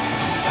Alex.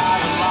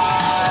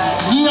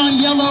 Neon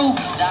yellow.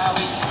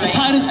 The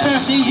tightest pair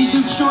of Daisy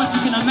Duke shorts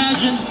you can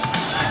imagine.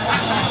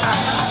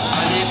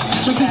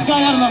 Check this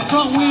guy out on the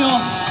front wheel.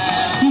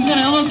 He's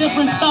got a little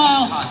different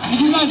style. If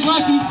you guys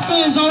like these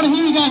spins, I want to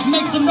hear you guys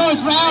make some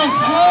noise for Alex.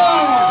 Whoa!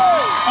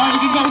 Alright,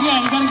 you can go again.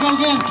 You gotta go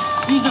again.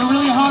 These are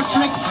really hard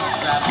tricks.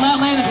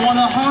 Flatland is one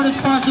of the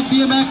hardest parts of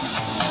BMX.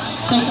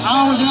 Takes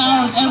hours and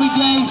hours every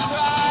day.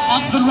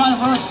 Alex's been riding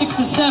for 6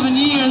 to 7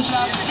 years,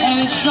 and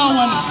it's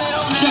showing.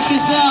 Check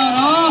this out.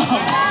 Oh!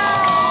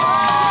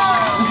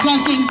 This This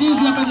guy's getting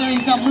dizzy up in there.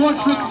 He's got more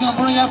tricks he's gonna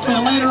bring up for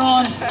you later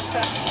on.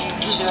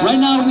 Right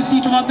now we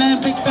see from our band,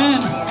 Big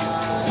Ben.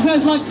 You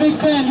guys like Big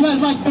Ben? You guys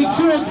like big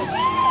tricks?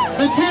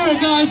 Let's hear it,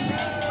 guys.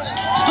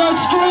 Start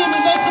screaming,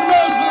 make some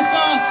noise for this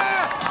guy.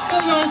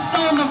 Big old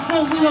star on the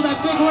front wheel, that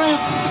big ramp.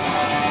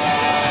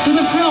 To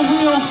the front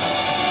wheel.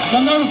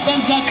 You'll notice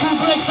Ben's got 2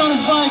 brakes on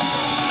his bike.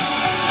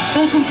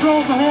 Full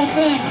control of the whole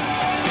thing.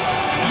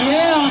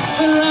 Yeah,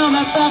 spin around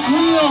that back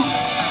wheel.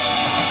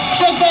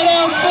 Check that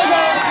out, big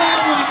old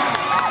camera.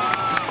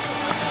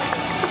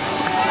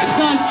 This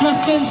guy's just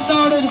getting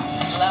started.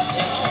 Left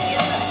your key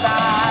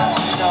inside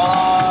the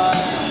door.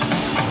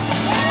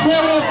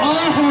 Tail whip,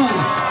 you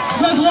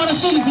guys want to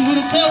see this? He's in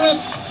a tail whip,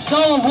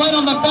 stall right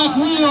on the back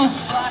wheel.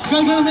 You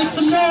guys gonna make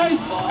some noise?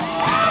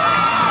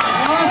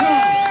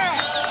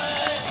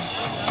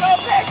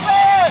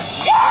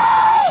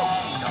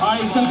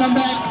 Alright, he's gonna come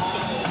back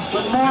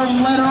with more of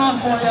them later on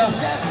for you.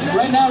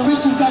 Right now,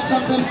 Richie's got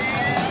something.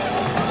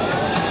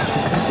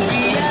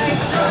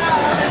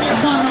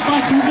 He's on the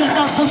bike, so we're gonna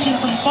start pushing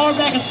from far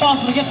back as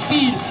possible to get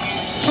speed.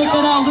 Check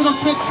that out, little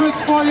quick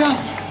tricks for you.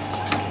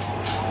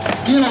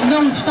 Get a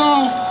no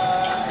stall.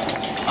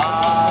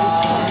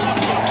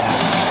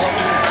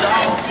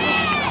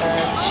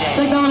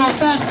 Take that little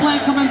fast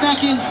flank coming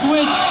back in,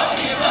 switch.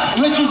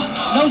 Richard's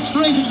no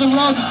stranger to the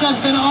road. This guy's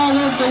been all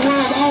over the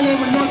world, all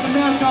over North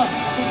America.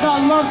 This guy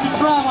loves to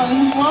travel, and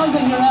he loves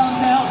it here in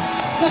Allentown.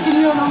 Second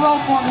year in a row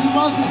for him. He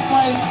loves this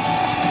place.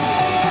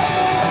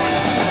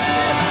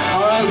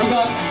 All right, we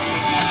got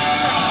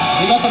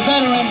the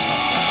veteran.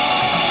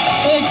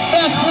 Big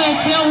fast flank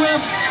tail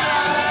whip.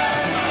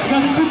 You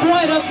guys are too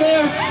quiet up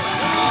there.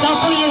 Stop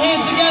putting your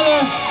hands together.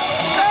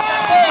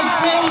 Big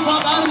tail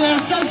whip out of there.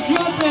 Starts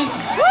jumping.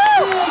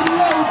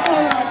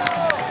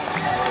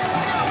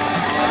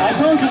 I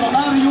told you, the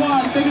louder you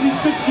are, the bigger these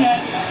tricks get.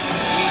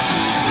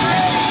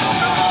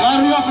 The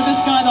louder you are for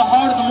this guy, the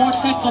harder, the more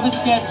technical this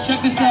gets.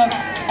 Check this out.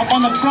 Up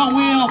on the front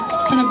wheel,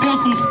 trying to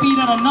build some speed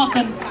out of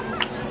nothing.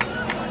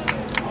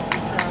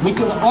 We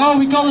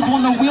call this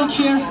one the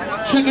wheelchair.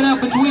 Check it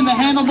out, between the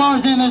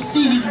handlebars and the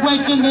seat. He's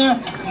wedged in there.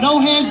 No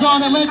hands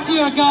on it. Let's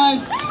hear it,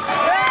 guys.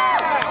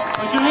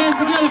 Put your hands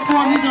together for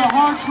him. These are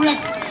hard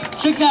tricks.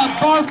 Check out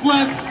bar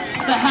flip.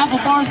 It's a half a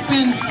bar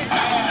spin.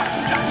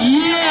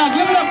 Yeah,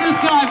 give it up for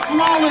this guy,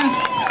 flawless.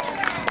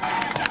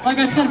 Like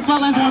I said,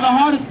 flatline's one of the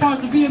hardest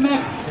parts of BMX.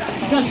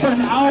 You guys put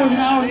in hours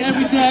and hours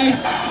every day.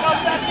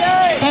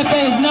 Pepe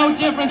is no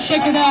different.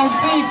 Check it out,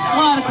 big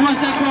slide across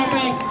that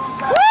coping.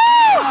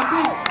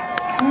 Big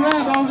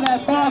grab over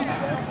that box.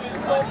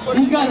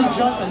 These guys are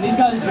jumping. These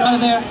guys are out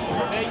of there.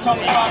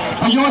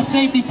 For your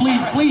safety,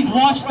 please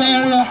watch the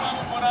area.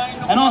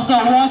 And also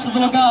watch the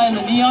little guy in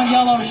the neon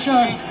yellow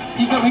shirt.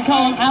 We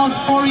call him Alex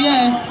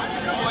Fourier.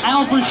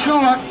 Al for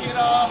short.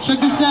 Check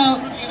this out.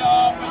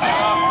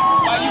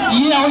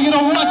 Yeah, we're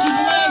gonna watch his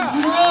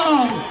legs.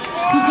 Whoa!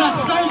 He's got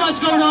so much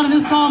going on in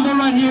this combo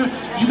right here.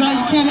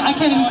 I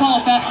can't even call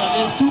it fast enough.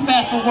 It's too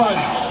fast for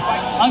words.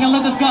 I'm gonna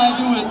let this guy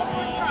do it.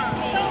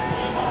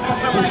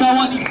 This guy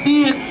wants you to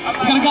see it.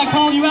 We got a guy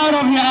calling you out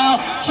over here, Al.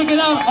 Check it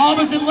out.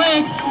 Opposite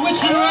legs.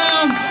 Switching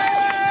around.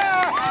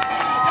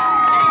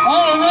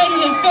 Oh, ready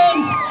to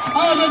fence.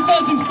 Oh, the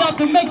fencing stopped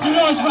to make some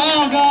noise for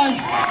Al, guys.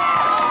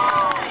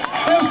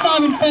 First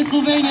time in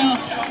Pennsylvania.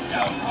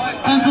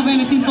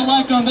 Pennsylvania seems to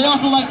like him. They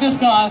also like this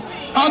guy.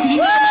 How could you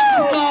not like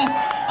this guy?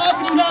 How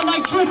could you not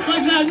like tricks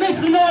like that? Make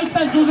some noise,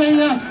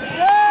 Pennsylvania.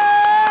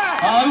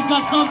 Oh, he's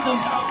got something.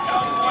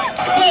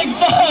 Big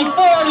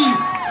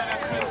 540.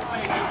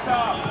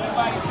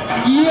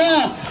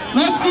 Yeah.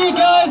 Let's see it,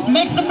 guys.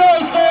 Make some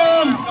noise for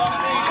him.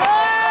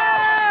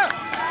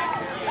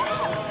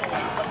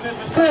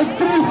 Big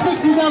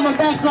 360 down my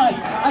backside.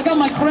 I got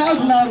my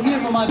crowds out here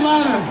for my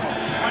ladder.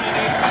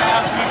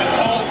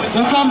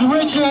 Here comes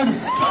Richard.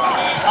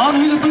 Out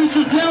here the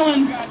bleachers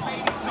yelling.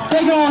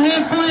 Big old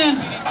hand plant.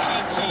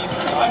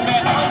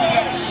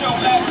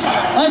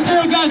 Let's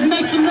hear it, guys.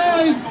 Make some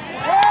noise.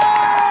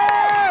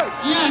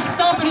 Yeah,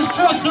 stomping his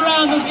trucks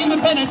around, those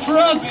independent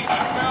trucks.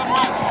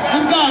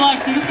 This guy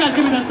likes it. This guy's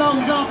giving a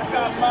thumbs up.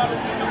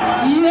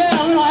 Yeah,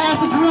 a little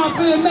acid drop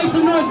in. Make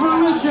some noise for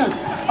Richard.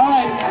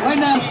 Alright, right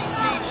now,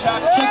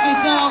 check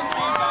this out.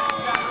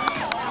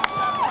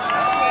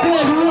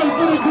 Big one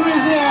for the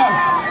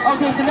CRAZ-E-CREW.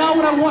 Okay, so now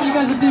what I want you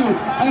guys to do,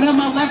 I'm going to have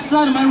my left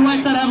side and my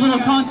right side have a little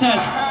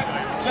contest.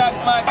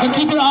 So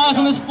keep your eyes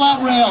on this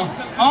flat rail.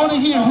 I want to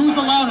hear who's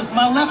the loudest,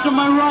 my left or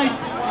my right.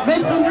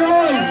 Make some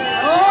noise.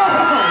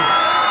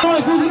 Oh!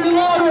 Boys, who's going to be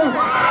louder?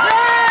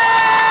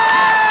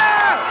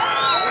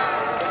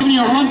 Giving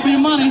you a run for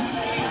your money.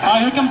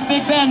 Alright, here comes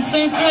Big Ben.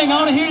 Same thing. I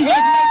want to hear you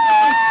guys make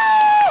noise.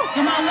 To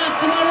my left,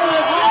 to my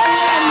right.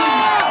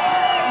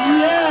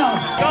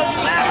 Yeah.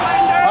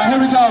 Alright,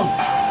 here we go.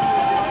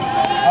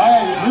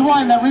 Alright,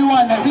 rewind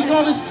that. We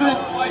call this trick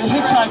the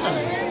hitchhiker.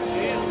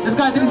 This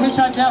guy didn't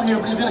hitchhike down here,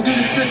 but he's going to do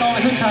this trick on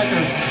the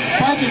hitchhiker.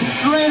 Bike is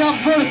straight up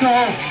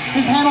vertical.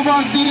 His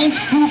handlebars be an inch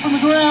or two from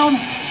the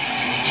ground.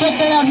 Check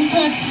that out. He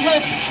can't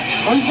slip,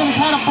 or he's going to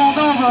catapult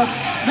over.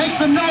 Make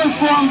some noise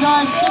for him,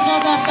 guys. Check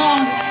out that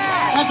bounce.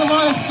 That's a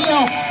lot of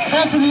skill.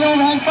 Back to the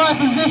overhand 5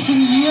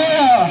 position,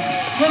 yeah!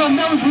 Little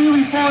nose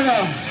wheelie for you.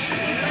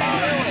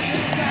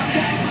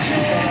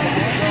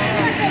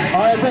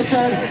 Alright,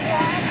 Richard.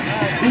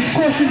 He's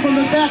pushing from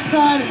the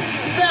backside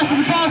as fast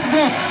as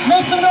possible.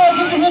 Make some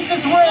noise as you hit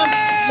this ramp.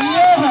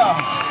 Yeah!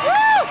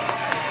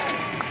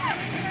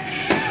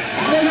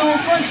 Big old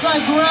front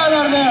side grab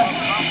out of there.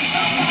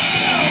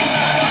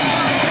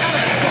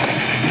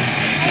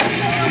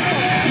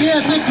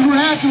 Yeah, big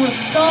grab to a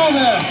stall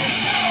there.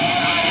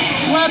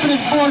 Slapping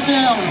his board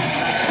down.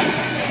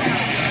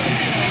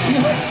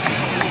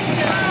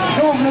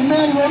 Go over to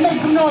Manuel,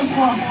 make some noise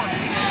for him.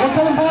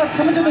 We're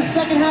coming to the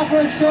second half of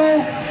our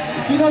show.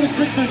 You know the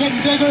tricks are getting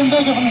bigger and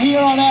bigger from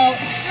here on out.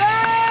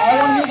 I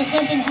want to hear the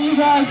same thing for you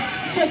guys.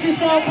 Check this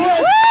out,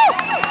 Brett.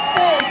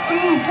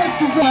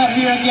 360 out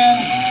here again.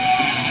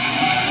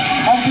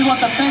 Hope you want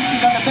the fence, you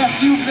got the best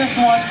view for this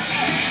one.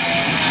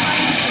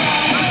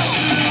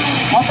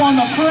 Up on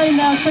the frame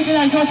now, check it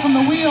out, it goes from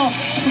the wheel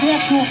to the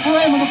actual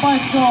frame of the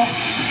bicycle.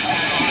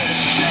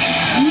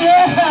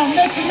 Yeah,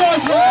 make some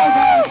noise for that,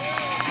 guys.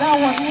 That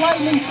was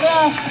lightning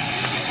fast.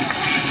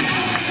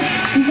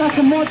 He's got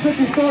some more tricks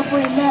in store for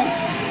you next.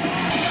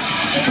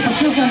 So the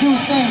shoe's gonna do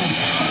his thing.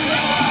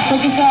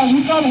 Check this out,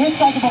 you saw the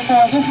hitchhiker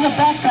before. This is a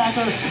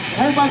backpacker.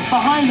 Everybody's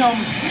behind him.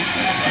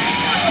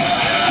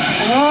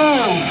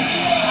 Whoa.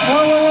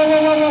 Whoa, whoa, whoa,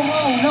 whoa, whoa,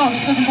 whoa. No,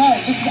 this isn't right.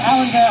 This is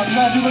Allentown. You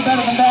gotta do it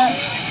better than that.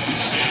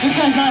 This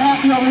guy's not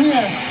happy over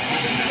here.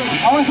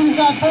 I want to see this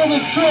guy pull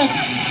this trick.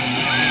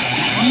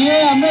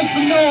 Yeah, make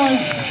some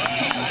noise.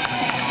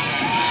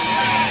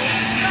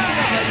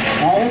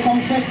 Alright, here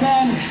comes Big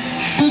Ben.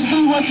 Big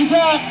B, what you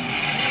got?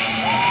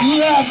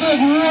 Yeah, big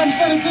one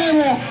for the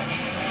table.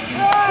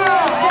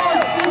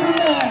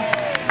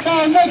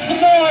 Now make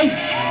some noise.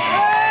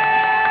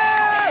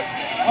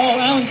 Oh,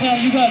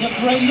 Allentown, you guys are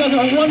great. You guys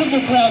are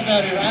wonderful crowds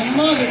out here. I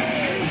love it.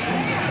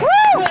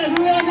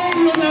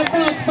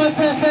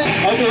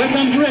 Okay, here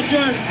comes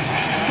Richard.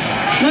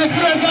 Let's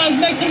hear it, guys.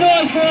 Make some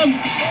noise for him.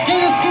 Give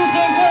this dude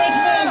some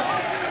encouragement.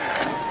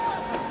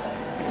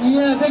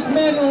 Yeah, big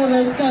man over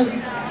there. This guy's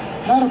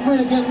not afraid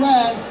to get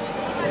rad.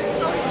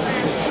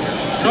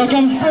 Here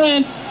comes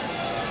Brent.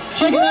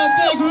 Check it out,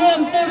 big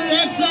one-footed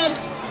X up.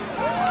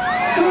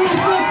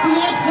 360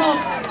 X up.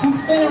 He's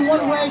spinning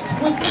one way,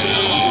 twisting.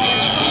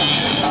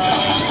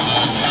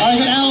 Alright,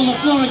 get Al on the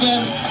floor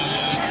again.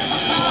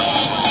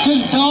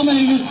 Just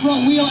dominating this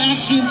front wheel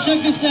action.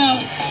 Check this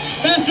out.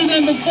 Faster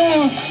than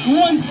before.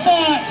 One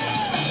spot.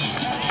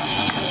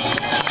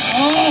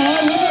 Oh,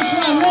 one more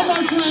crowd. One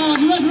more crowd.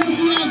 You guys want to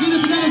see Al give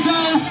this another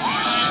go?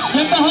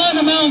 Get behind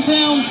him,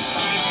 Allentown.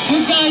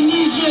 This guy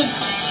needs it.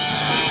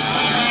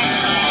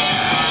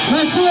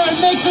 Let's hear it.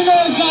 Make some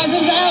noise, guys.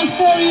 This is Al's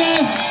for you.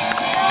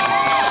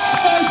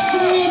 Start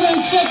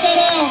screaming. Check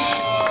that out.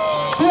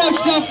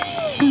 Crouched up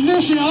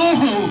position.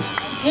 Oh.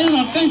 In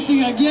the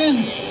fencing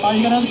again. Alright,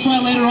 you gotta try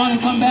it later on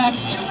and come back.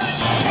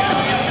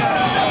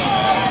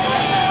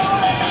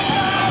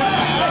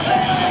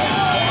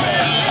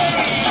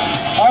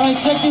 Alright,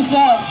 check this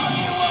out.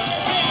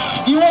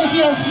 If you want to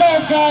see our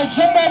smallest guy,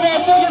 check out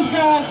our biggest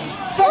guy.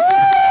 Check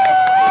this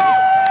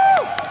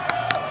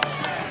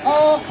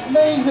out.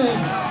 Amazing.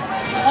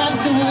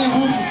 Absolutely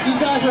whooping. These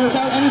guys are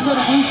without any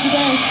sort of boost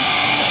today.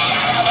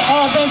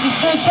 Oh, Ben's just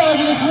full charge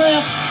in this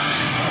ramp.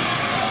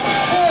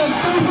 And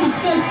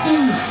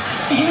 360.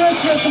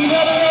 Richard from the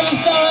other way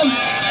this time.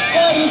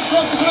 Sliding his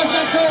truck across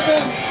that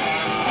carpet.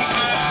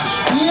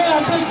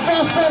 Yeah, big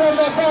fast better on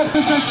that back.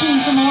 We'll start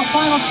seeing some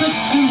final tricks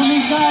from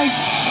these guys.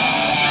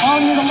 On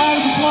here, the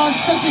loudest applause.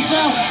 Check this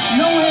out.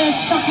 No hands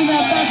stuck in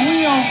that back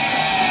wheel.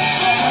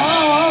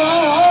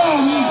 Oh,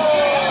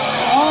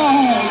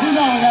 you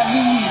know what that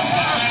means.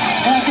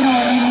 That can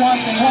only mean one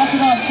thing. Walk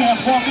it off,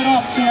 champ. Walk it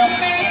off, champ.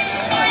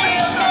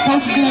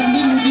 Coach is going to have a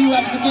meeting with you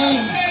after the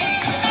game.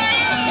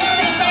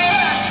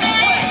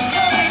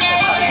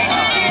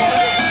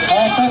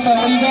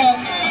 What do you got?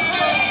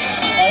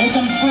 Here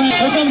comes Brent.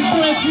 Here comes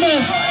Brent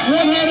Smith.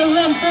 One-handed,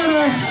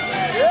 one-footer.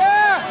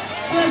 Yeah!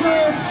 Big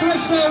old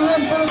stretch there,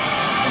 one-footer.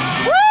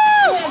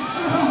 Woo!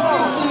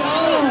 360.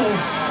 Oh!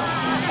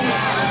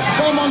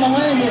 Come on the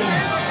landing.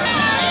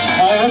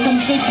 Here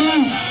comes Big B.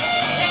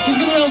 She's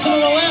going to go to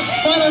the left.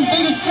 Find his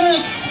biggest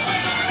trick.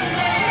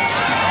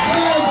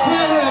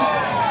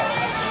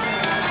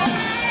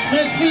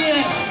 Let's see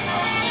it.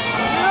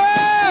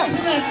 Yeah!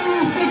 Listen to that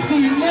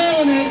 360.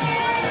 Nailing it.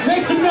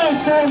 Make some noise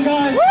for him,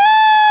 guys. Woo!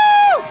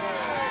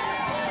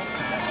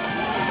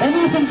 They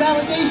need some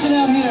validation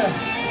out here.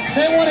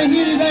 They want to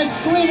hear you guys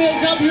scream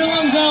it up your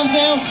lungs down.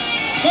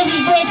 This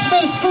is Brent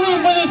Smith.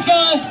 Scream for this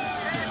guy.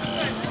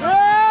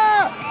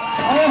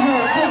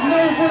 Big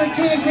nose for the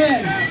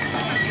can.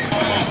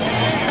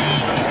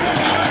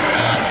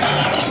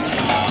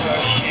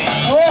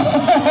 Oh!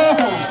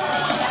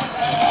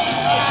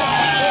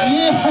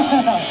 Yeah!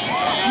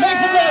 Make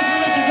some noise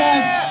for Richard,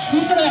 guys.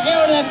 He's going to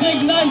air that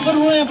big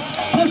 9-foot ramp,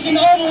 pushing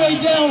all the way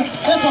down.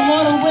 That's a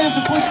lot of ramp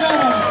to push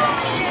out on.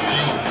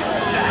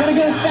 Gonna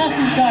go as fast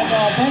as these guys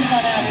are. Ben's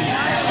not happy.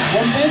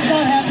 When Ben's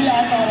not happy,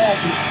 I'm not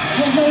happy.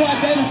 You guys know why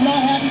Ben is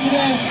not happy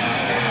today?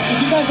 If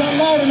you guys aren't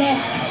loud enough.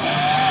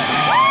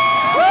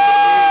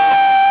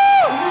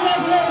 If you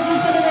guys want to see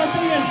some of our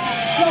biggest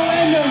show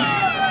enders.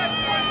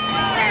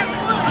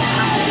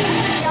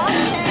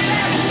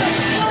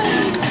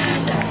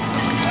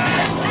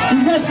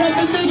 He's got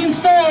something big in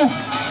store.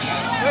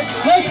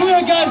 Let's hear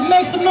it, guys.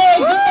 Make some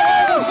noise. Get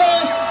behind this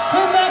guy.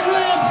 Hit that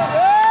ramp.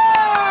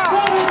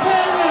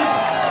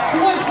 He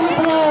wants the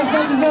applause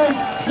that deserves.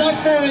 Up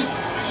for it.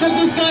 Check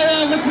this guy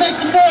out. Let's make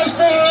some noise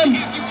for him.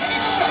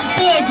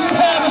 Big, you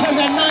have on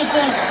that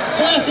 9-foot,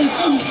 flashing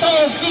through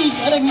solid feet,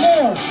 I think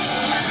more.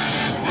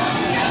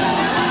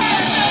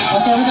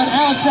 Okay, we got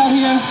Alex out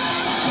here.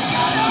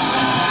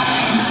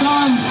 You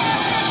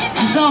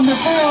saw him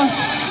before.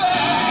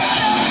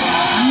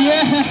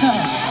 Yeah,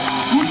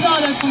 you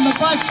saw that from the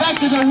bike back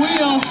to the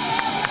wheel.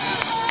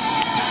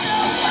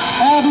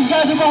 These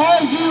guys are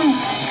behind you.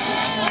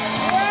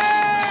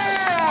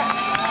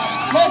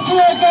 Let's hear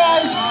it,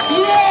 guys.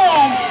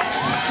 Yeah!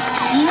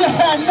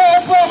 Yeah,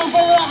 no problem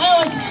for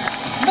Alex.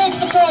 Make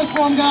some noise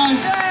for him, guys.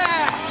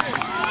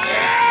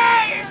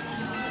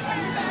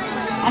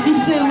 I keep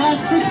saying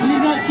last tricks, but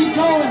these guys keep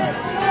going.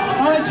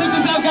 Alright, check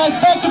this out, guys.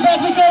 Back to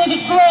back, we go as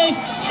a tray.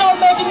 Start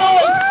making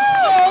noise.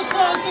 So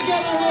close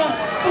together here.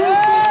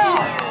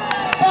 360.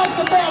 Back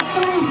to back,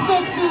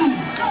 360.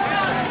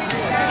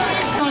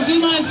 On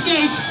Inline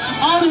skates,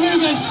 I want to hear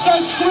you guys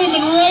start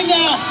screaming right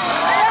now.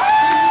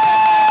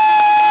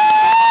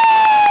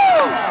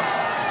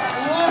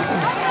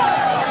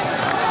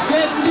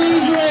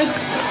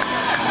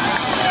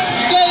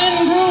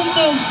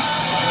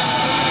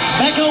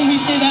 Back home we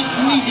say that's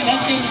greasy,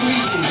 that's getting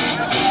greasy.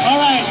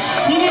 Alright,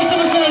 he needs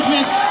some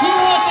encouragement. He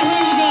wants to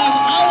hear you guys.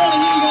 I want to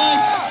hear you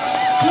guys.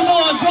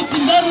 People on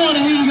Brookston doesn't want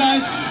to hear you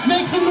guys.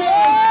 Make some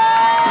noise.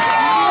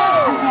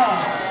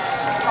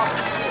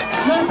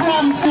 No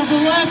problem. For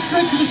the last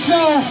tricks of the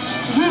show,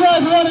 if you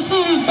guys want to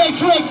see these big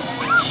tricks,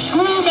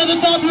 scream at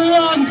the top of your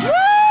lungs.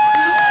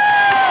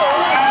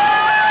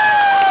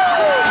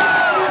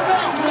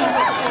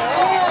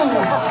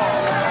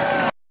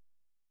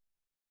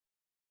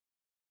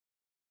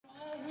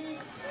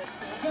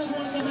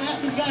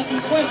 Got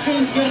some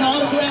questions, get an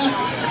autograph.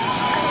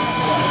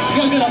 You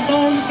guys got a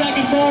phone that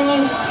can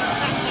borrow.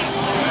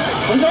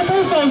 There's no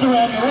blue phones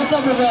around here. What's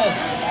up with that?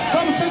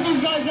 Come check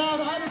these guys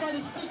out.